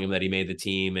office telling him that he made the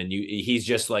team, and he's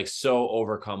just like so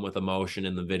overcome with emotion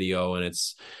in the video, and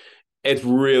it's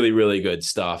really really good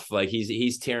stuff. Like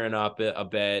he's tearing up a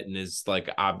bit and is like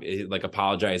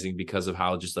apologizing because of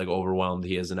how just like overwhelmed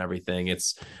he is and everything.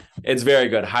 It's very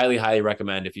good. Highly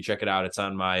recommend if you check it out. It's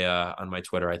on my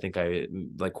Twitter. I think I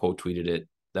like quote tweeted it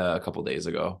a couple days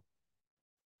ago.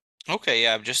 Okay,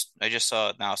 yeah, I just saw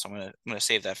it now, so I'm gonna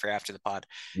save that for after the pod.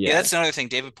 Yeah, Yeah. that's another thing.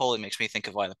 David Poley makes me think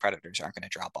of why the Predators aren't going to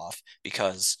drop off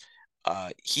because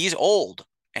he's old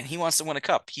and he wants to win a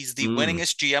cup. He's the Mm.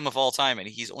 winningest GM of all time, and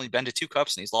he's only been to two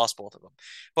cups and he's lost both of them.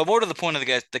 But more to the point of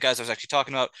the guys I was actually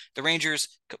talking about, the Rangers.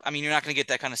 I mean, you're not going to get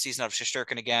that kind of season out of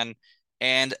Shesterkin again,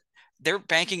 and they're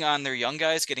banking on their young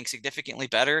guys getting significantly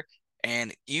better.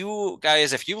 And you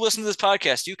guys, if you listen to this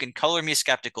podcast, you can color me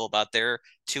skeptical about their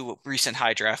two recent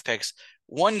high draft picks.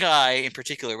 One guy in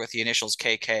particular with the initials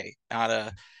KK, not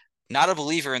a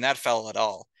believer in that fellow at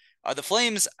all. The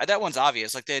Flames, that one's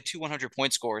obvious. Like they had two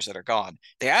 100-point scores that are gone.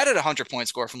 They added a 100-point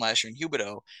score from last year in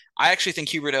Huberdeau. I actually think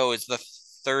Huberdeau is the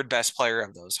third best player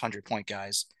of those 100-point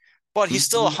guys, but he's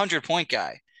still a Mhm. 100-point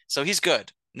guy, so he's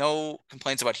good. No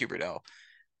complaints about Huberdeau.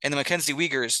 And the Mackenzie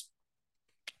Weegar's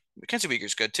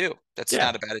good too. That's Yeah.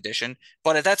 not a bad addition,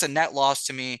 but that's a net loss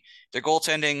to me. Their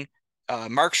goaltending,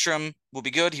 Markstrom will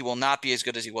be good. He will not be as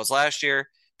good as he was last year.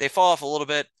 They fall off a little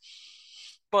bit,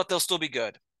 but they'll still be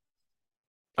good.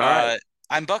 All right. Uh,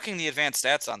 I'm bucking the advanced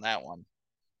stats on that one.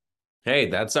 Hey,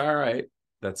 that's all right.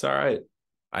 That's all right.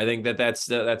 I think that's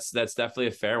definitely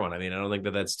a fair one. I mean, I don't think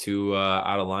that that's too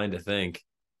out of line to think.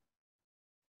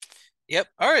 Yep.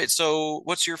 All right. So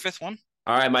what's your fifth one?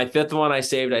 All right, my fifth one I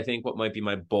saved, I think what might be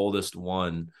my boldest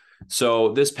one.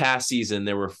 So this past season,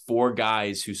 there were four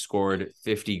guys who scored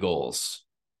 50 goals.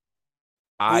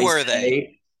 I Who are they?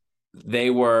 say they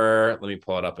were, let me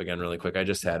pull it up again really quick. I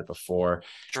just had it before.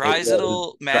 It was,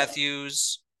 Drysdale,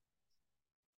 Matthews,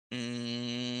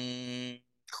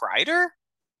 Kreider?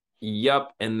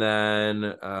 Yep. And then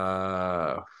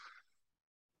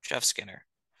Jeff Skinner.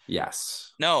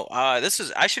 yes. No, this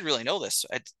is I should really know this.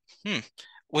 Hmm.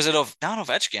 Was it not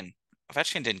Ovechkin?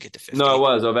 Ovechkin didn't get to No, it 50.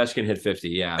 was. Ovechkin hit 50.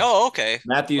 Yeah. Oh, okay.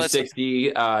 Matthews Let's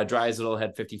 60, Drysdale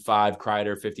had 55,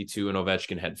 Kreider 52, and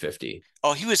Ovechkin had 50.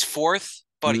 Oh, he was fourth,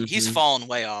 buddy. He's Hmm. fallen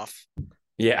way off.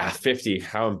 Yeah, 50.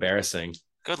 How embarrassing.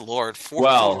 Good Lord, fourth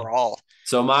Well, overall.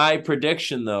 so my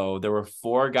prediction though, there were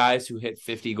four guys who hit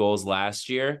 50 goals last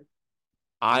year.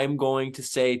 I'm going to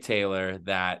say, Taylor,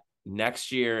 that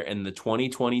next year in the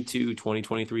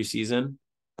 2022-2023 season,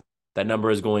 that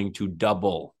number is going to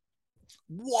double.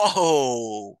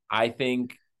 Whoa. I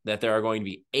think that there are going to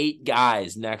be eight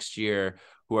guys next year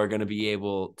who are going to be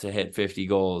able to hit 50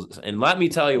 goals. And let me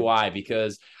tell you why,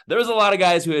 because there was a lot of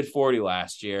guys who hit 40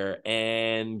 last year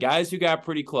and guys who got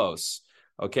pretty close.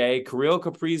 Okay. Kirill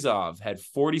Kaprizov had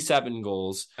 47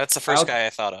 goals. That's the first Kyle, guy I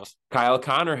thought of. Kyle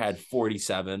Connor had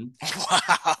 47.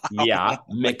 Wow. Yeah.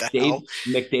 What the hell?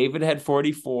 McDavid had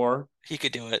 44. He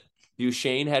could do it.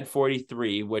 Duchesne had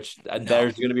 43, which No,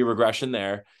 there's going to be regression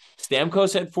there.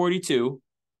 Stamkos had 42.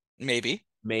 maybe.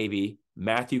 Maybe.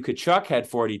 Matthew Tkachuk had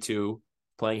 42,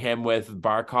 playing him with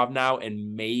Barkov now,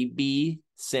 and maybe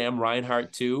Sam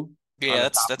Reinhart too on Yeah, the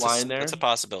that's top line that's there. a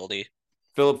possibility.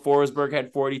 Philip Forsberg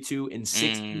had 42 in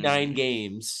 69 Mm.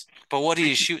 games. But what did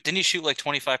he shoot? Didn't he shoot like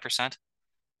 25%?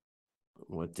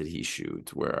 What did he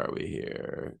shoot? Where are we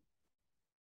here?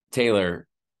 Taylor,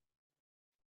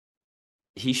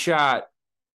 he shot.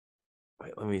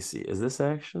 Wait, let me see. Is this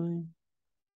actually?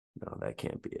 No, that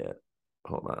can't be it.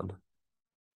 Hold on.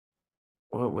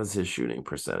 What was his shooting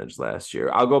percentage last year?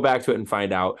 I'll go back to it and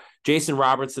find out. Jason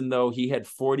Robertson, though, he had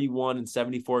 41 in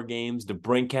 74 games.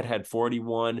 DeBrincat had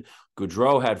 41.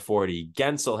 Goudreau had 40.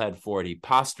 Gensel had 40.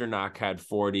 Pasternak had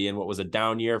 40, and what was a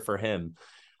down year for him.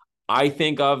 I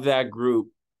think of that group,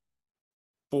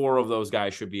 four of those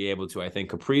guys should be able to. I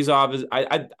think Kaprizov is.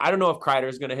 I don't know if Kreider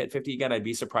is going to hit 50 again. I'd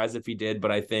be surprised if he did,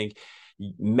 but I think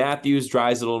Matthews,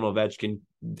 Draisaitl, and Ovechkin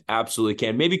absolutely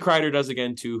can. Maybe Kreider does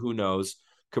again too. Who knows?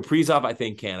 Kaprizov, I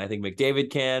think can. I think McDavid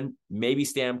can. Maybe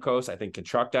Stamkos. I think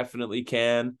Kachuk definitely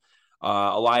can.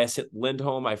 Elias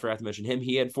Lindholm, I forgot to mention him.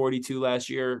 He had 42 last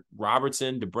year.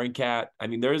 Robertson, DeBrincat. I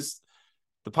mean, there's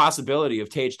the possibility of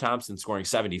Tage Thompson scoring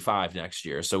 75 next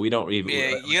year. So we don't even.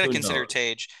 Yeah, you got to Who consider knows?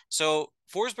 Tage. So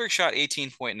Forsberg shot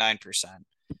 18.9%.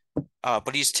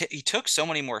 But he took so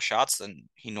many more shots than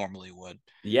he normally would.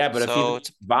 Yeah, but if So he's it's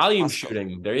a volume possibility.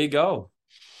 shooting, there you go.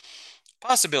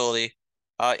 Possibility.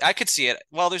 I could see it.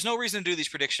 Well, there's no reason to do these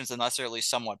predictions unless they're at least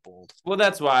somewhat bold. Well,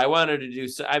 that's why I wanted to do.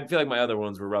 So I feel like my other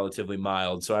ones were relatively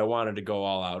mild, so I wanted to go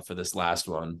all out for this last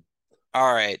one.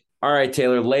 All right. All right,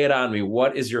 Taylor, lay it on me.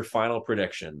 What is your final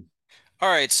prediction? All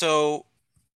right. So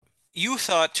you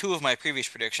thought two of my previous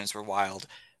predictions were wild.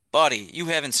 Buddy, you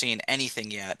haven't seen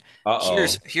anything yet. Uh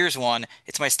Here's oh. here's one.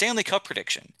 It's my Stanley Cup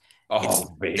prediction. It's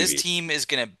Oh, this baby. team is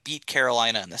gonna beat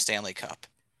Carolina in the Stanley Cup.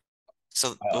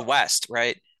 So the Oh, West,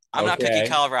 right? I'm not picking okay.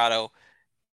 Colorado.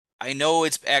 I know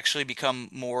it's actually become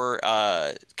more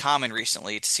common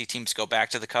recently to see teams go back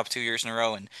to the Cup 2 years in a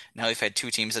row, and now we've had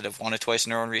two teams that have won it twice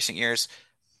in a row in recent years.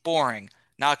 Boring,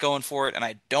 not going for it, and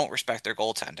I don't respect their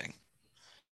goaltending.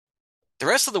 The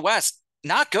rest of the West,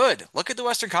 not good. Look at the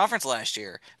Western Conference last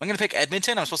year. I'm going to pick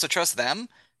Edmonton. I'm supposed to trust them.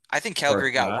 I think Of course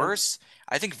Calgary got not. worse.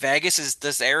 I think Vegas is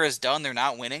this era is done. They're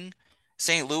not winning.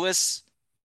 St. Louis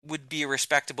would be a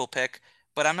respectable pick,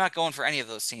 but I'm not going for any of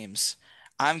those teams.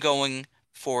 I'm going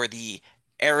for the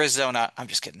Arizona. I'm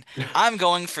just kidding. I'm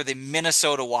going for the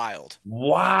Minnesota Wild.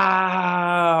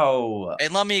 Wow.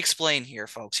 And let me explain here,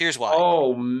 folks. Here's why. Oh,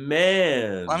 Let me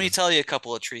man. tell you a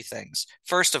couple of tree things.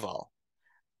 First of all,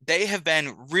 they have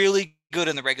been really good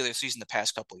in the regular season the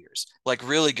past couple of years. Like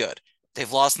really good.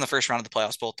 They've lost in the first round of the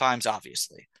playoffs both times,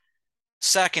 obviously.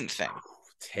 Second thing.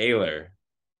 Taylor.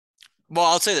 Well,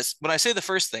 I'll say this. When I say the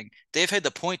first thing, they've had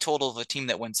the point total of a team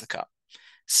that wins the cup.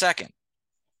 Second,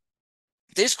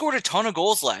 they scored a ton of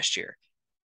goals last year.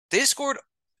 They scored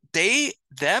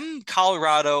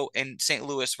Colorado and St.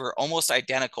 Louis were almost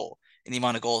identical in the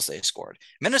amount of goals they scored.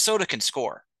 Minnesota can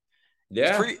score.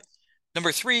 Yeah. Capri,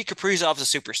 Number three, Kaprizov's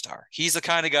a superstar. He's the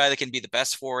kind of guy that can be the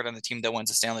best forward on the team that wins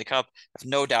the Stanley Cup. I have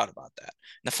no doubt about that.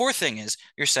 And the fourth thing is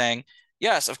you're saying,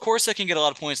 yes, of course they can get a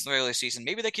lot of points in the regular season.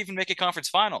 Maybe they can even make a conference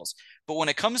finals. But when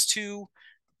it comes to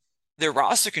their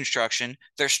roster construction,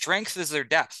 their strength is their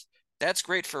depth. That's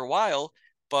great for a while,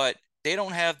 but they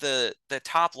don't have the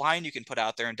top line you can put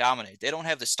out there and dominate. They don't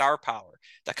have the star power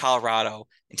that Colorado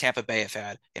and Tampa Bay have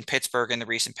had, in Pittsburgh in the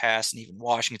recent past, and even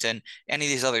Washington, any of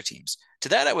these other teams. To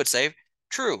that, I would say,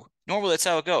 true. Normally, that's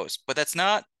how it goes, but that's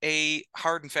not a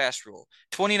hard and fast rule.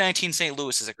 2019 St.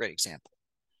 Louis is a great example.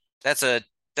 That's a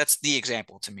that's the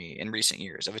example to me in recent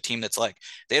years of a team that's like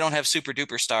they don't have super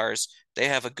duper stars. They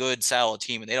have a good, solid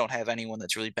team, and they don't have anyone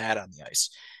that's really bad on the ice.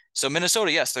 So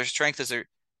Minnesota, yes, their strength is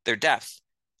their depth.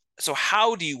 So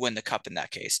how do you win the cup in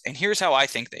that case? And here's how I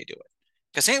think they do it.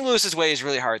 Because St. Louis's way is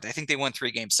really hard. I think they won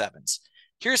 3 game 7s.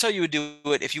 Here's how you would do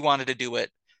it if you wanted to do it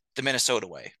the Minnesota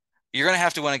way. You're going to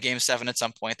have to win a game 7 at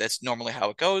some point. That's normally how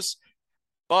it goes.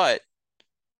 But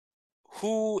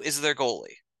who is their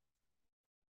goalie?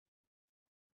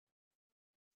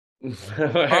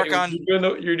 Mark on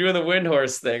You're doing the wind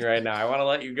horse thing right now. I want to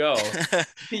let you go. it's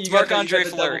You got Marc-Andre the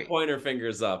double Fleury. pointer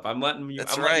fingers up. That's I'm letting you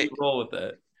right. roll with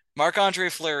it. Marc-Andre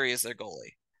Fleury is their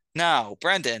goalie. Now,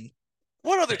 Brendan,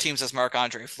 what other teams has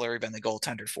Marc-Andre Fleury been the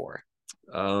goaltender for?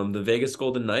 The Vegas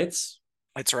Golden Knights.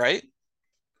 That's right.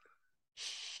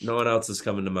 No one else is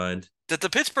coming to mind. The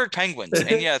Pittsburgh Penguins.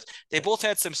 And yes, they both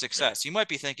had some success. You might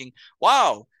be thinking,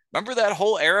 wow, remember that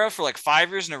whole era for like 5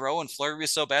 years in a row and Fleury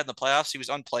was so bad in the playoffs, he was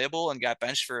unplayable and got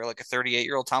benched for like a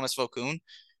 38-year-old Thomas Vokoun?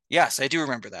 Yes, I do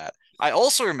remember that. I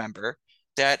also remember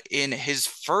that in his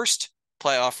first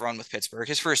playoff run with Pittsburgh,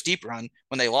 his first deep run,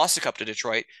 when they lost the cup to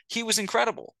Detroit, he was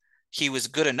incredible. He was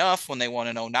good enough when they won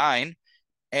in '09,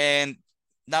 and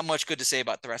not much good to say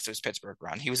about the rest of his Pittsburgh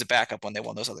run. He was a backup when they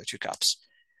won those other two cups.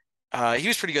 He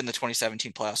was pretty good in the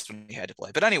 2017 playoffs when he had to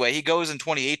play. But anyway, he goes in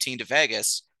 2018 to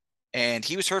Vegas, and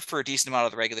he was hurt for a decent amount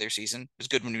of the regular season. It was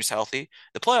good when he was healthy.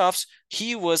 The playoffs,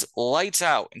 he was lights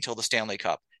out until the Stanley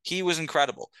Cup. He was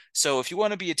incredible. So if you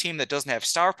want to be a team that doesn't have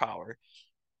star power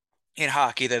in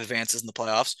hockey that advances in the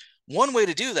playoffs, one way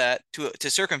to do that, to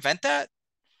circumvent that,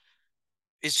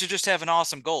 is to just have an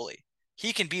awesome goalie.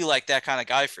 He can be like that kind of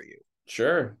guy for you.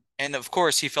 Sure. And of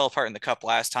course, he fell apart in the cup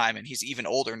last time, and he's even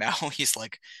older now. He's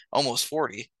like almost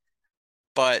 40.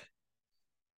 But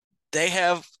they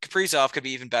have Kaprizov could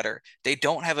be even better. They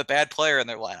don't have a bad player in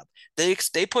their lab. They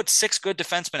put 6 good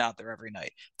defensemen out there every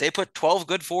night. They put 12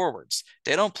 good forwards.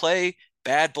 They don't play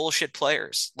bad bullshit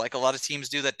players like a lot of teams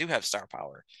do that do have star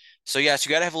power. So yes, you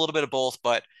got to have a little bit of both,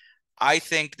 but I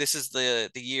think this is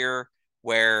the year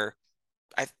where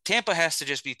Tampa has to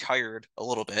just be tired a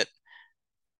little bit.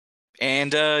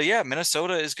 And yeah,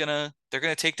 Minnesota is they're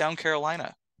gonna take down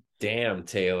Carolina. Damn,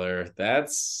 Taylor.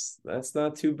 That's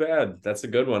not too bad. That's a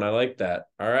good one. I like that.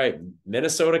 All right.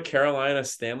 Minnesota, Carolina,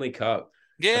 Stanley Cup.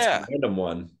 That's a Yeah, random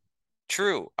one.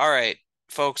 true. All right,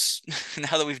 folks.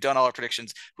 Now that we've done all our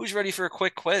predictions, who's ready for a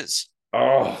quick quiz?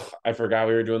 Oh, I forgot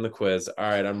we were doing the quiz. All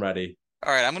right, I'm ready.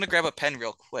 All right, I'm gonna grab a pen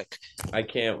real quick. I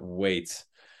can't wait.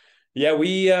 Yeah,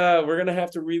 we're gonna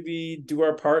have to really do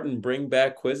our part and bring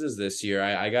back quizzes this year.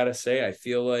 I gotta say, I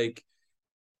feel like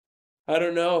I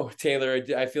don't know, Taylor.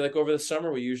 I feel like over the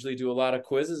summer we usually do a lot of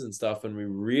quizzes and stuff, and we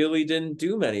really didn't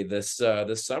do many this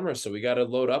summer. So we got to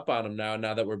load up on them now.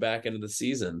 Now that we're back into the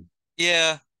season,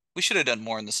 Yeah, we should have done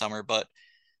more in the summer, but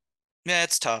yeah,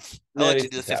 it's tough. I yeah, like to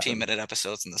these do the things 15 happen. minute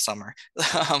episodes in the summer.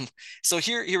 Um, so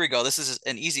here we go. This is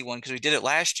an easy one because we did it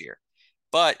last year,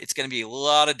 but it's gonna be a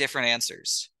lot of different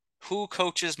answers. Who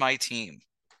coaches my team?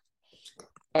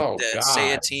 Oh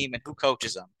Say a God, team and who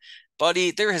coaches them.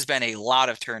 Buddy, there has been a lot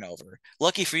of turnover.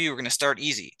 Lucky for you, we're going to start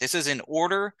easy. This is in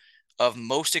order of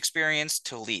most experienced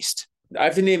to least. I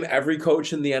have to name every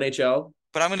coach in the NHL.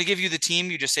 But I'm going to give you the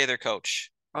team. You just say their coach,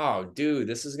 Oh, dude,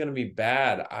 this is gonna be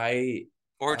bad.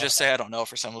 or just say I don't know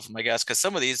for some of them, I guess, because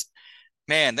some of these,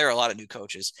 man, there are a lot of new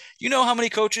coaches. You know how many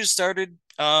coaches started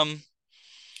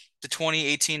the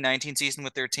 2018-19 season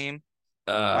with their team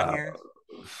on uh here?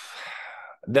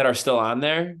 that are still on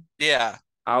there. Yeah,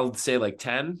 I'll say like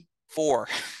 10. 4.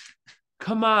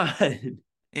 Come on,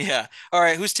 Yeah. All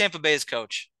right. Who's Tampa Bay's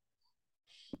coach?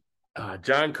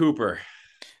 John Cooper.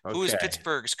 Who is Okay.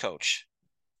 Pittsburgh's coach?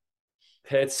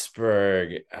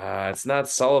 Pittsburgh. It's not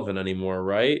Sullivan anymore,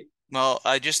 right? Well,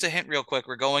 just a hint real quick.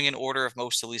 We're going in order of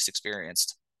most to least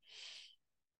experienced.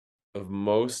 Of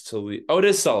most to lead. Oh, it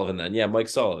is Sullivan then. Yeah, Mike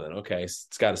Sullivan. Okay, it's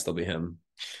got to still be him.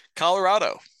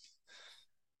 Colorado,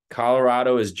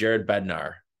 Colorado is Jared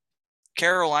Bednar.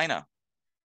 Carolina,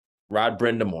 Rod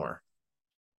Brindamore.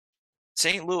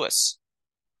 St. Louis.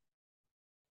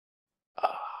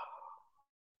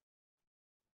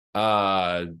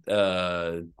 Uh,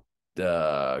 uh,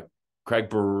 uh, Craig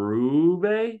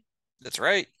Berube. That's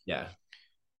right. Yeah.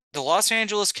 The Los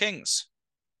Angeles Kings.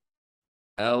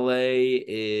 LA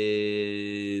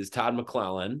is Todd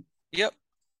McClellan. Yep.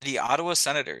 The Ottawa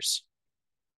Senators.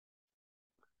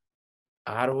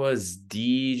 Ottawa's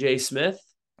DJ Smith.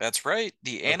 That's right.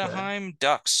 The Okay. Anaheim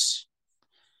Ducks.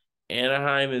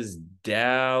 Anaheim is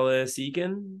Dallas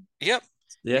Eakin. Yep.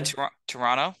 Yeah.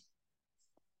 Toronto.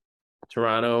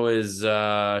 Toronto is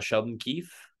Sheldon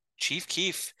Keefe. Chief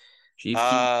Keef. Chief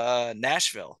Keef.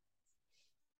 Nashville.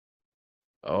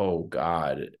 Oh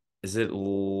God. Is it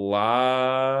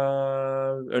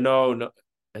La or no, no.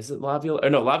 Is it Laviolette? Or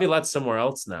no, Laviolette's somewhere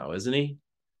else now, isn't he?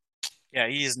 Yeah,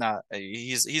 he's not.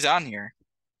 He's on here.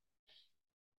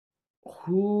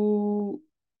 Who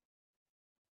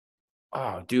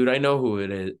Oh, dude, I know who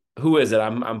it is. Who is it?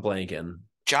 I'm blanking.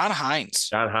 John Hines,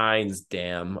 John Hines,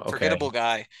 damn. forgettable Okay.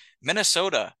 guy.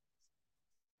 Minnesota.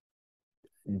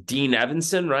 Dean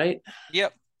Evanson, right?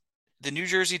 Yep, the New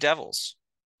Jersey Devils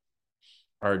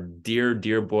Our dear,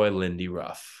 dear boy Lindy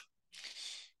Ruff.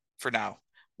 for now.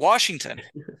 Washington.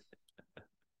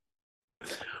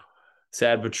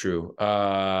 Sad but true.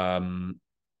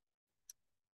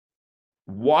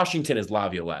 Washington is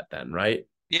Laviolette then, right?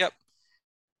 Yep,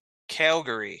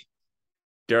 Calgary.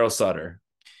 Daryl Sutter.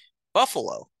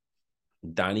 Buffalo.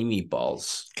 Donnie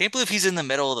Meatballs. Can't believe he's in the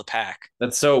middle of the pack.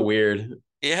 That's so weird.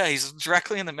 Yeah, he's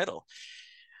directly in the middle.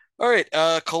 All right,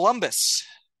 Columbus.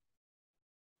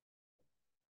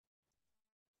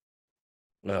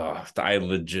 Ugh, I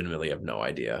legitimately have no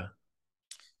idea.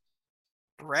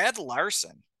 Brad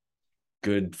Larson.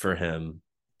 Good for him.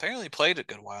 Apparently played a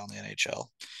good while in the NHL.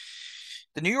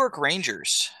 The New York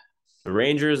Rangers. The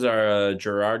Rangers are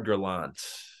Gerard Gallant.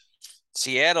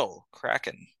 Seattle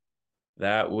Kraken.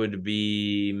 That would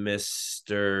be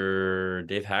Mr.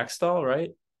 Dave Hackstall, right?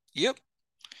 Yep.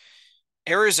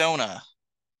 Arizona.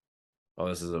 Oh,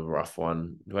 this is a rough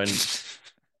one. Who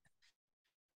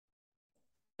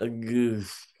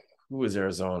is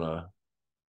Arizona?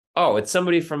 Oh, it's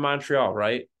somebody from Montreal,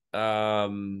 right?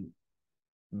 Andre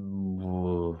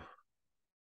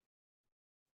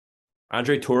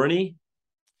Tourigny?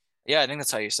 Yeah, I think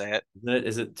that's how you say it.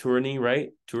 Is it Tourigny, right?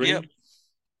 Yep, Tourigny?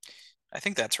 I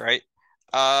think that's right.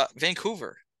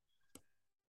 Vancouver.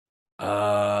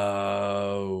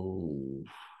 Oh.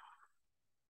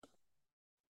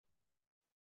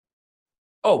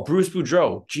 Oh, Bruce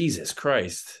Boudreau. Jesus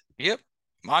Christ. Yep.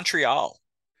 Montreal.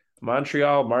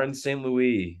 Montreal, Martin St.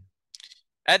 Louis.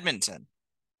 Edmonton.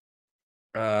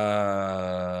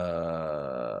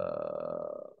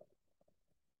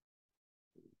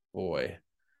 Boy.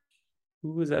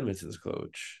 Who was Edmonton's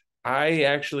coach? I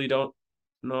actually don't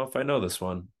know if I know this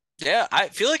one. Yeah, I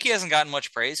feel like he hasn't gotten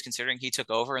much praise considering he took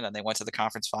over and then they went to the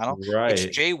conference final. It's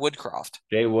Right. Jay Woodcroft.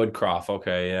 Jay Woodcroft.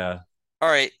 Okay, yeah. All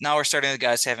right, now we're starting the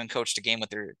guys who haven't coached a game with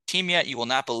their team yet. You will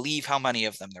not believe how many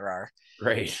of them there are.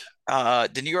 Great.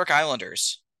 The New York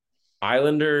Islanders.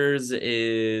 Islanders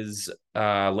is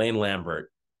Lane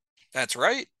Lambert. That's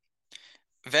right.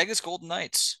 Vegas Golden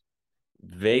Knights.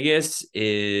 Vegas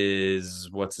is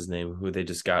what's his name? Who they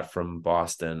just got from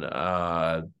Boston.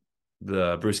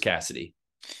 The Bruce Cassidy.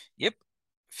 Yep.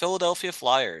 Philadelphia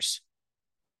Flyers.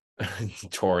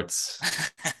 Torts.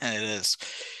 It is.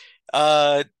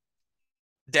 Uh,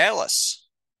 Dallas.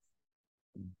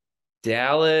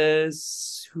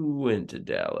 Dallas. Who went to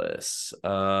Dallas?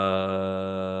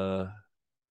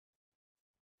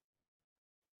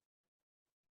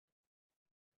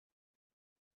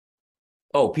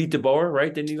 Oh, Pete DeBoer,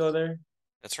 right? Didn't you go there?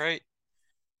 That's right.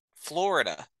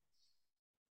 Florida.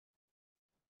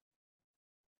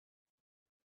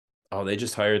 Oh, they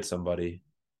just hired somebody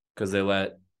because they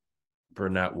let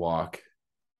Burnett walk.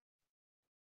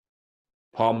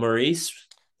 Paul Maurice,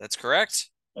 That's correct.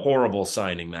 horrible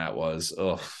signing that was.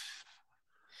 Ugh.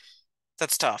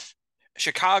 That's tough.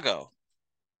 Chicago,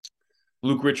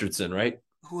 Luke Richardson, right?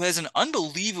 who has an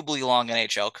unbelievably long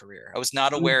NHL career. I was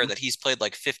not aware that he's played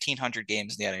like 1,500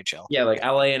 games in the NHL. Yeah, like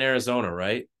LA and Arizona,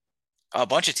 right? A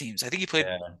bunch of teams. I think he played.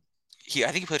 Yeah.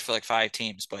 I think he played for like 5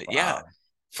 teams. But yeah, Wow.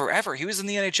 forever. He was in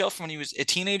the NHL from when he was a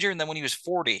teenager and then when he was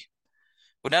 40.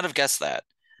 Would not have guessed that.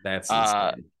 That's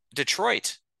Uh, insane.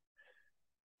 Detroit.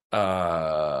 Uh,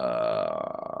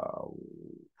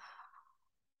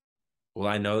 will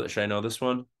I know? Should I know this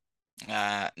one?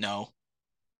 No.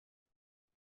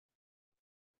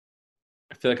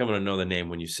 I feel like I'm gonna know the name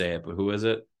when you say it, but who is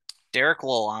it? Derek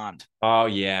Lalonde. Oh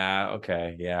yeah,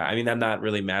 okay, yeah. I mean, I'm not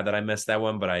really mad that I missed that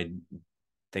one, but I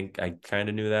think I kind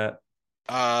of knew that.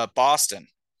 Boston.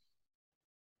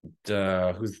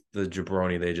 Who's the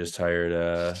jabroni they just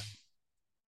hired?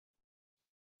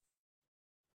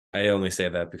 I only say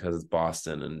that because it's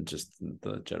Boston and just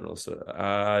the general. So,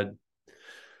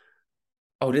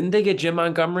 oh, didn't they get Jim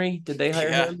Montgomery? Did they hire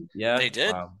Yeah, him? Yeah. they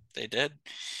did. Wow. They did.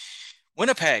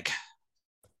 Winnipeg.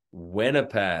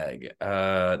 Winnipeg.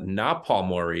 Not Paul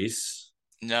Maurice.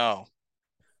 No.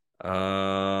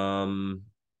 Um,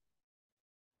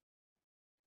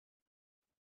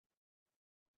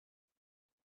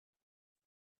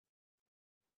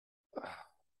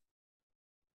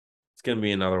 it's gonna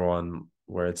be another one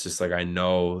where it's just like I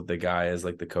know the guy is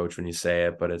like the coach when you say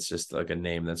it, but it's just like a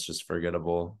name that's just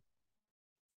forgettable.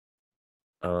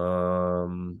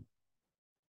 Um,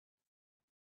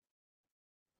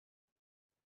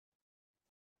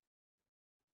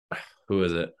 who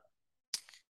is it?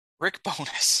 Rick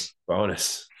Bonus.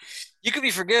 Bonus. You could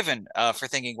be forgiven for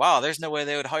thinking, wow, there's no way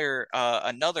they would hire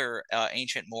another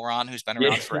ancient moron who's been Yeah.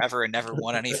 around forever and never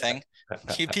won anything.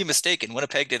 You'd be mistaken.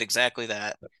 Winnipeg did exactly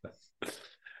that.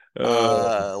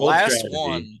 Bold Last strategy.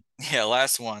 one. Yeah,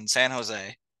 last one. San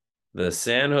Jose. The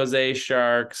San Jose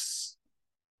Sharks,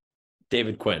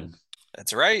 David Quinn.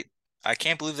 That's right. I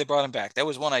can't believe they brought him back. That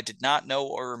was one I did not know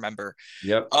or remember.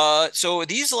 Yep. So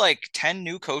these like 10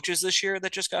 new coaches this year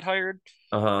that just got hired,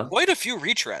 Uh-huh. quite a few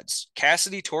retreads.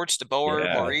 Cassidy, Torts, DeBoer,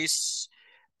 Yeah. Maurice,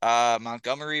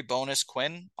 Montgomery, Bonus,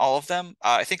 Quinn, all of them.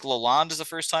 I think Lalonde is a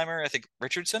first timer. I think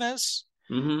Richardson is.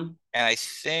 Mm-hmm. And I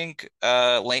think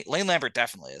Lane Lambert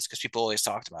definitely is because people always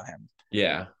talked about him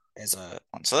Yeah. as a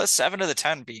one. So that's 7 of the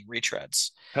 10 being retreads.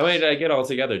 How many did I get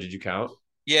altogether? Did you count?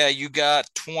 Yeah, you got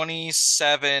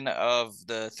 27 of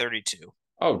the 32.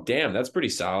 Oh, damn, that's pretty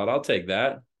solid. I'll take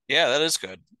that. Yeah, that is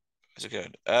good. That's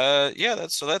good. Yeah,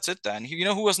 that's it then. You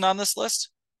know who wasn't on this list?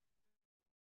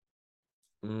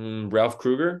 Ralph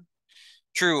Kruger.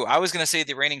 True. I was gonna say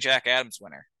the reigning Jack Adams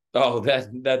winner. Oh,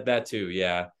 that too.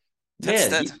 Yeah. That's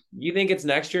Man, that. you think it's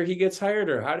next year he gets hired,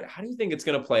 or how do you think it's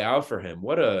going to play out for him?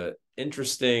 What a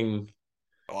interesting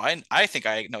Oh, I think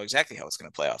I know exactly how it's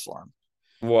gonna play out for him.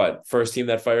 what first team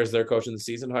that fires their coach in the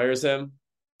season hires him.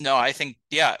 No, I think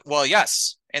yeah. Well,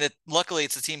 yes, and luckily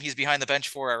it's the team he's behind the bench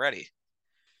for already.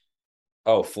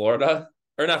 Oh, Florida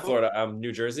or not Who? Florida?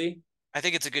 New Jersey. I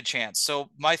think it's a good chance. So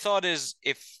my thought is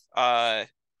if Come on,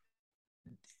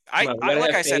 we I gotta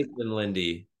like have I said faith in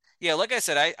Lindy. yeah, like I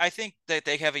said, I think that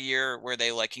they have a year where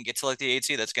they like can get to like the 8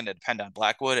 seed. That's going to depend on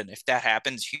Blackwood, and if that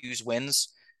happens, Hughes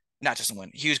wins. Not just win.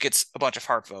 Hughes gets a bunch of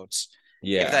Hart votes. If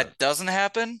Yeah. that doesn't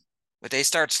happen, but they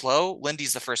start slow,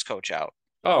 Lindy's the first coach out.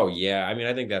 Oh yeah. I mean,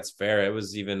 I think that's fair. It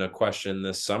was even a question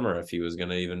this summer if he was going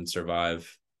to even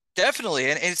survive. Definitely,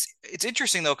 and it's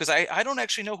interesting though because I don't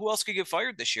actually know who else could get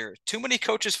fired this year. Too many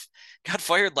coaches got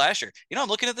fired last year. You know, I'm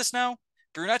looking at this now.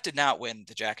 Brunette did not win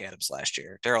the Jack Adams last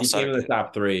year. Daryl He came Sutter in the did.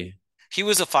 top three. He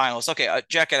was a finalist. Okay,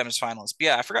 Jack Adams finalist. But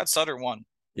yeah, I forgot Sutter won.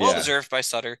 Well Yeah, deserved by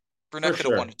Sutter. for Brunette could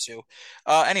have won sure. it too.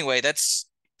 Anyway, that's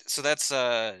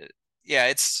yeah,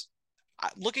 it's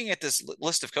looking at this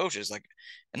list of coaches like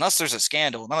unless there's a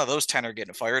scandal, none of those 10 are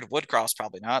getting fired. Woodcroft's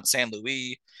probably not. San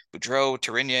Luis, Boudreau,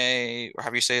 Tourigny, or how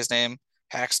do you say his name?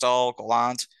 Hackstall,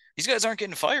 Gallant. These guys aren't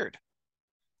getting fired.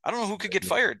 I don't know who could get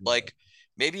fired. Like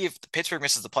maybe if the Pittsburgh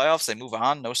misses the playoffs, they move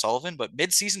on. No Sullivan, but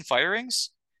mid-season firings,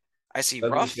 I see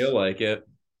Doesn't feel rough. like it.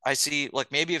 I see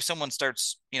like maybe if someone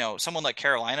starts, someone like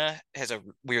Carolina has a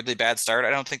weirdly bad start.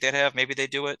 I don't think they'd have. Maybe they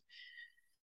do it,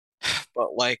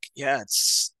 but like, yeah,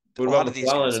 it's What a about lot of these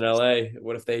McClellan guys. in LA?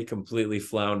 What if they completely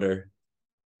flounder?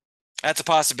 That's a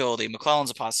possibility.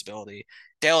 McClellan's a possibility.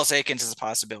 Dallas Aikens is a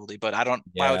possibility, but I don't.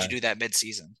 Why would you Yeah. do that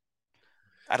mid-season?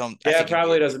 I don't. I Yeah, it think you'd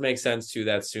probably be. doesn't make sense to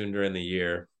that soon during the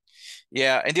year.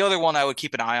 Yeah, and the other one I would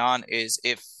keep an eye on is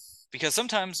if because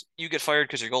sometimes you get fired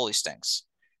because your goalie stinks,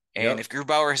 and Yep. if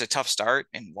Grubauer has a tough start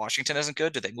and Washington isn't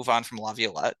good, do they move on from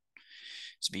Laviolette?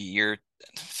 This would be year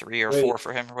 3 or 4 Wait,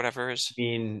 for him or whatever it is. I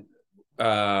mean,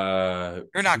 uh,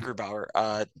 Or not Grubauer.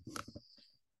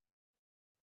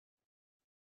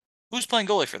 Who's playing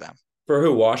goalie for them? for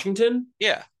who? Washington?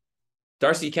 Yeah,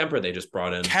 Darcy Kemper they just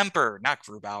brought in. Kemper, not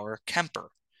Grubauer. Kemper.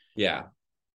 Yeah.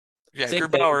 Yeah, Same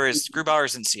thing.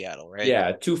 Grubauer's in Seattle, right?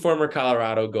 Yeah, two former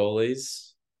Colorado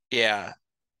goalies. Yeah,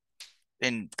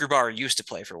 and Grubauer used to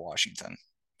play for Washington.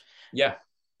 Yeah.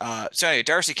 So anyway,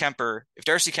 Darcy Kemper, if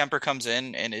Darcy Kemper comes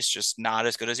in and is just not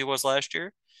as good as he was last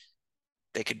year,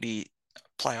 they could be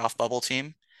a playoff bubble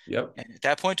team. Yep. And at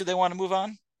that point, do they want to move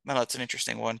on? No, that's an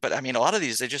interesting one. But I mean, a lot of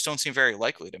these they just don't seem very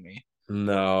likely to me.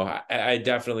 No, I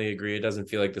definitely agree. It doesn't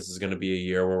feel like this is going to be a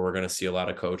year where we're going to see a lot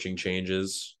of coaching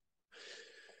changes,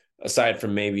 aside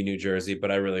from maybe New Jersey. But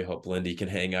I really hope Lindy can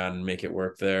hang on and make it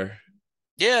work there.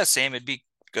 Yeah, same. It'd be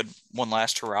good one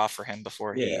last hurrah for him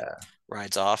before he Yeah.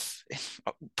 rides off.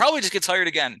 Probably just gets hired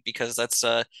again because that's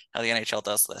how the NHL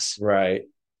does this. Right.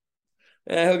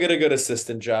 He'll get a good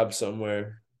assistant job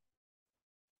somewhere.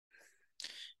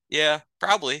 Yeah,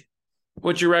 probably.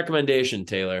 What's your recommendation,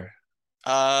 Taylor?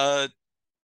 Uh,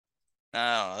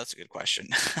 oh, that's a good question.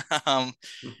 um,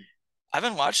 I've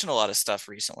been watching a lot of stuff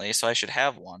recently, so I should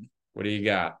have one. What do you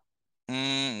got?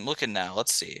 Looking now,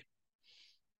 let's see.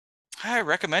 I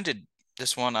recommended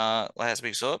this one last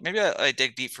week, so maybe I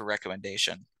dig deep for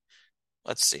recommendation.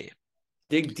 Let's see.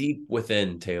 Dig deep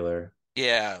within, Taylor.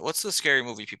 Yeah, what's the scary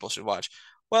movie people should watch?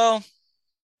 Well,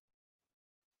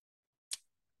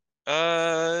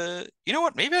 you know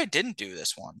what? Maybe I didn't do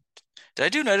this one. Did I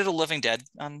do Night of the Living Dead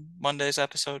on Monday's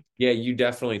episode? Yeah, you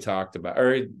definitely talked about,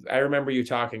 or I remember you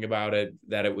talking about it,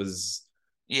 that it was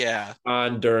Yeah.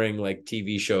 on during like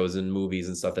TV shows and movies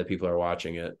and stuff that people are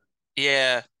watching it.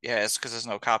 Yeah, it's because there's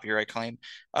no copyright claim.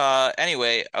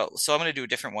 Anyway, so I'm gonna do a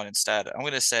different one instead. I'm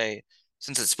gonna say,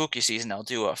 since it's spooky season, I'll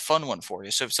do a fun one for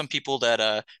you. So some people that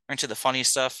are into the funny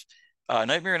stuff,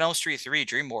 Nightmare on Elm Street 3,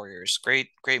 Dream Warriors, great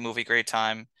movie, great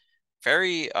time.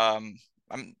 Very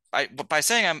but by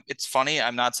saying it's funny,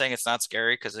 I'm not saying it's not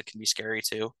scary because it can be scary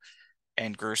too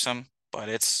and gruesome, but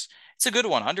it's a good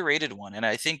one, underrated one, and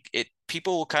I think it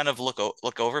people kind of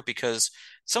look over it because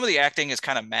some of the acting is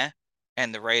kind of meh,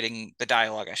 and the writing, the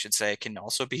dialogue, I should say, can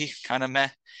also be kind of meh,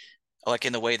 like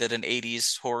in the way that an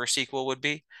 '80s horror sequel would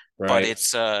be. But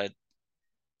Right.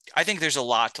 I think there's a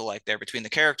lot to like there between the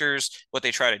characters, what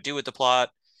they try to do with the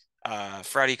plot.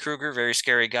 Freddy Krueger, very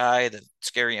scary guy, the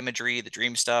scary imagery, the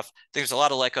dream stuff. There's a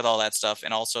lot of like with all that stuff,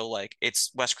 and also like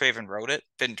it's Wes Craven wrote it,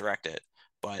 didn't direct it,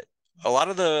 but a lot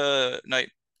of the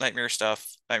nightmare stuff,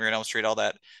 Nightmare on Elm Street, all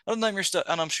that, all the Nightmare stuff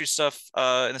on Elm Street stuff,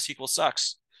 in the sequel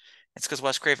sucks. It's because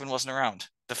Wes Craven wasn't around.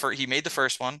 He made the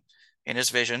first one in his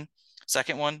vision.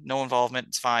 Second one, no involvement,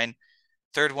 it's fine.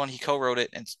 Third one, he co-wrote it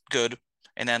and it's good.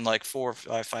 And then like four,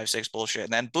 five, six bullshit.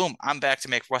 And then boom, I'm back to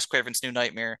make Wes Craven's new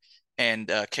Nightmare and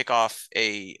kick off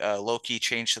a low-key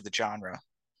change to the genre.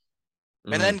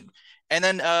 And Mm.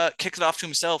 then kicked it off to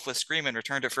himself with Scream and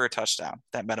returned it for a touchdown.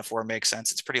 That metaphor makes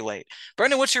sense. It's pretty late.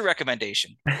 Brendan, what's your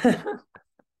recommendation?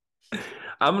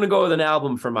 I'm gonna go with an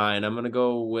album for mine. I'm gonna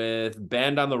go with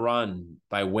 "Band on the Run"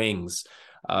 by Wings.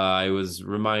 I was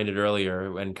reminded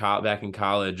earlier back in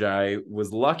college, I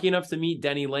was lucky enough to meet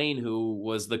Denny Lane, who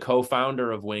was the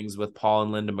co-founder of Wings with Paul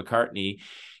and Linda McCartney.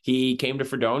 He came to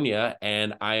Fredonia,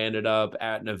 and I ended up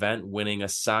at an event winning a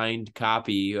signed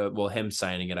copy. Well, him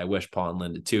signing it. I wish Paul and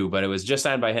Linda too, but it was just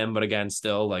signed by him. But again,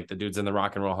 still like the dude's in the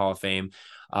Rock and Roll Hall of Fame,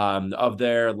 of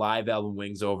their live album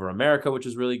Wings Over America, which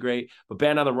is really great. But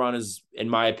Band on the Run is, in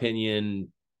my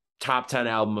opinion, top 10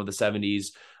 album of the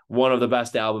 70s, one of the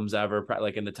best albums ever,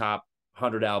 like in the top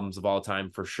 100 albums of all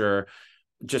time for sure.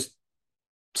 Just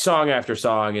song after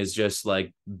song is just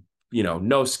like,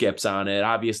 no skips on it.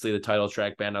 Obviously, the title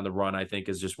track "Band on the Run" I think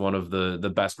is just one of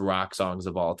the best rock songs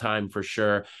of all time for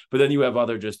sure. But then you have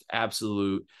other just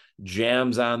absolute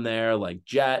jams on there like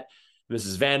 "Jet,"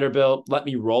 Mrs. Vanderbilt, "Let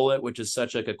Me Roll It," which is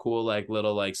such like a cool like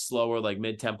little like slower like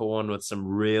mid tempo one with some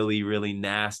really really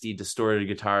nasty distorted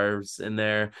guitars in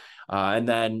there. And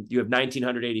then you have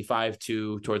 1985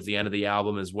 too towards the end of the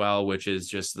album as well, which is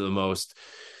just the most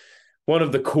one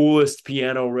of the coolest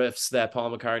piano riffs that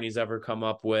Paul McCartney's ever come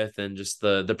up with, and just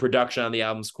the production on the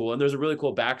album's cool. And there's a really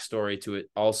cool backstory to it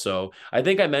also. I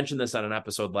think I mentioned this on an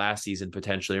episode last season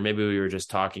potentially, or maybe we were just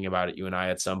talking about it, you and I,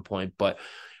 at some point. But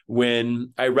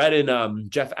when I read in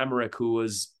Jeff Emmerich, who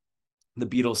was the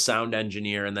Beatles sound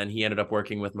engineer, and then he ended up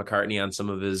working with McCartney on some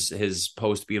of his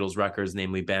post Beatles records,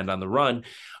 namely "Band on the Run."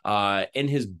 In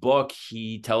his book,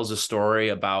 he tells a story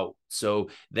about, so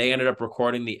they ended up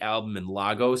recording the album in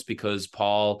Lagos because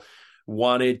Paul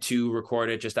wanted to record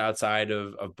it just outside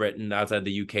of Britain, outside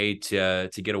the UK,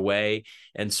 to get away.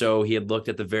 And so he had looked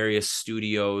at the various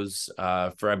studios,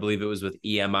 for, I believe it was with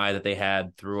EMI, that they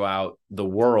had throughout the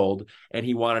world, and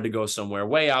he wanted to go somewhere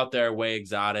way out there, way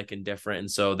exotic and different.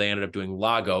 And so they ended up doing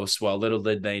Lagos. Well, little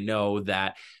did they know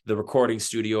that the recording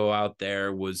studio out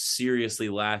there was seriously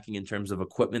lacking in terms of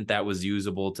equipment that was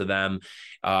usable to them.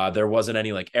 There wasn't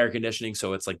any like air conditioning,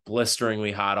 so it's like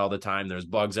blisteringly hot all the time. There's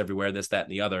bugs everywhere, this, that,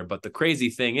 and the other. But the crazy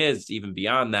thing is, even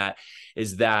beyond that,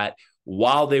 is that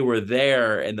while they were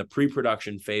there in the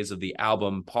pre-production phase of the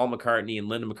album, Paul McCartney and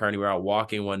Linda McCartney were out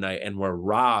walking one night and were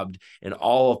robbed, and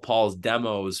all of Paul's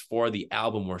demos for the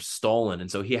album were stolen. And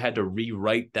so he had to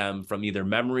rewrite them from either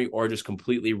memory or just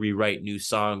completely rewrite new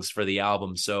songs for the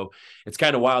album. So it's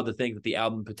kind of wild to think that the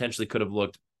album potentially could have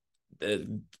looked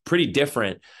pretty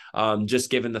different,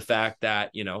 just given the fact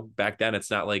that, back then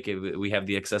it's not like we have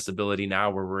the accessibility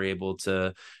now where we're able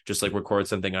to just like record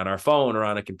something on our phone or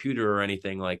on a computer or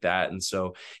anything like that. And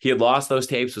so he had lost those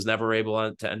tapes, was never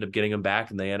able to end up getting them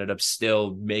back, and they ended up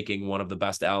still making one of the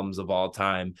best albums of all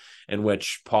time, in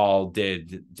which Paul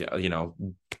did,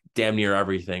 damn near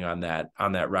everything on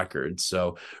that record.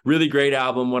 So really great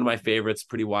album, one of my favorites.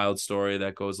 Pretty wild story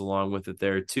that goes along with it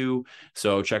there too.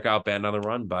 So check out "Band on the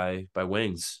Run" by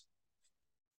Wings.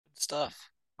 Stuff.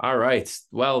 All right,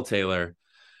 well, Taylor,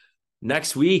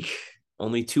 next week,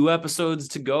 only 2 episodes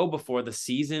to go before the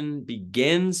season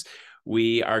begins.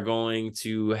 We are going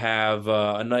to have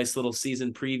a nice little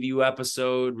season preview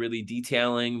episode, really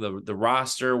detailing the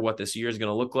roster, what this year is going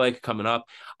to look like coming up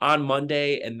on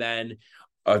Monday. And then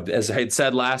As I had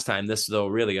said last time, this though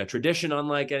really a tradition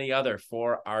unlike any other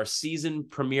for our season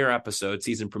premiere episode.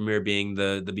 Season premiere being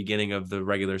the beginning of the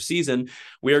regular season.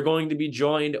 We are going to be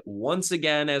joined once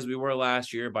again, as we were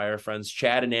last year, by our friends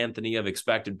Chad and Anthony of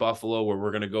Expected Buffalo, where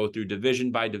we're going to go through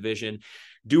division by division,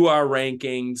 do our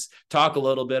rankings, talk a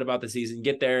little bit about the season,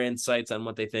 get their insights on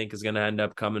what they think is going to end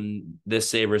up coming this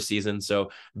Sabres season. So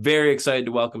very excited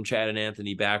to welcome Chad and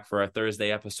Anthony back for our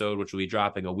Thursday episode, which will be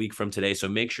dropping a week from today. So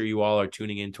make sure you all are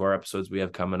tuning into our episodes we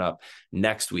have coming up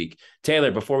next week.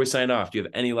 Taylor, before we sign off, do you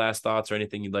have any last thoughts or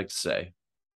anything you'd like to say?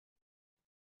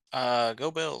 Go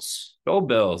Bills. Go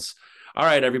Bills. All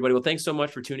right, everybody. Well, thanks so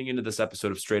much for tuning into this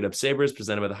episode of Straight Up Sabres,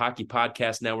 presented by the Hockey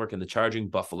Podcast Network and the Charging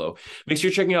Buffalo. Make sure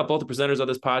you're checking out both the presenters of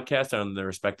this podcast on their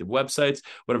respective websites.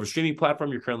 Whatever streaming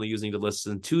platform you're currently using to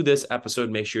listen to this episode,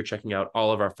 make sure you're checking out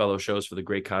all of our fellow shows for the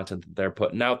great content that they're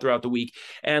putting out throughout the week.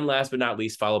 And last but not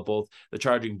least, follow both the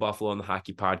Charging Buffalo and the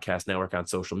Hockey Podcast Network on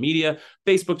social media,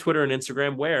 Facebook, Twitter, and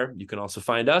Instagram, where you can also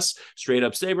find us, Straight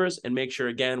Up Sabres. And make sure,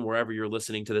 again, wherever you're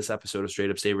listening to this episode of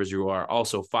Straight Up Sabres, you are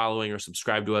also following or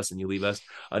subscribe to us and you leave us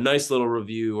a nice little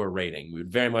review or rating. We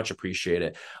would very much appreciate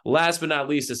it. Last but not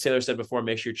least, as Taylor said before,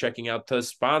 make sure you're checking out the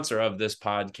sponsor of this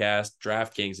podcast,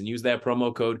 DraftKings, and use that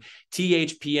promo code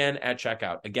THPN at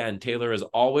checkout. Again, Taylor is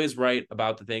always right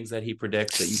about the things that he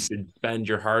predicts that you should spend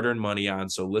your hard-earned money on.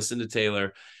 So listen to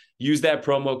Taylor. Use that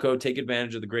promo code. Take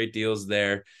advantage of the great deals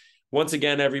there. Once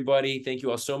again, everybody, thank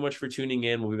you all so much for tuning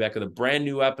in. We'll be back with a brand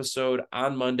new episode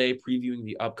on Monday, previewing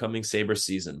the upcoming Sabres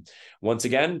season. Once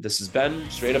again, this has been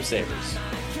Straight Up Sabres.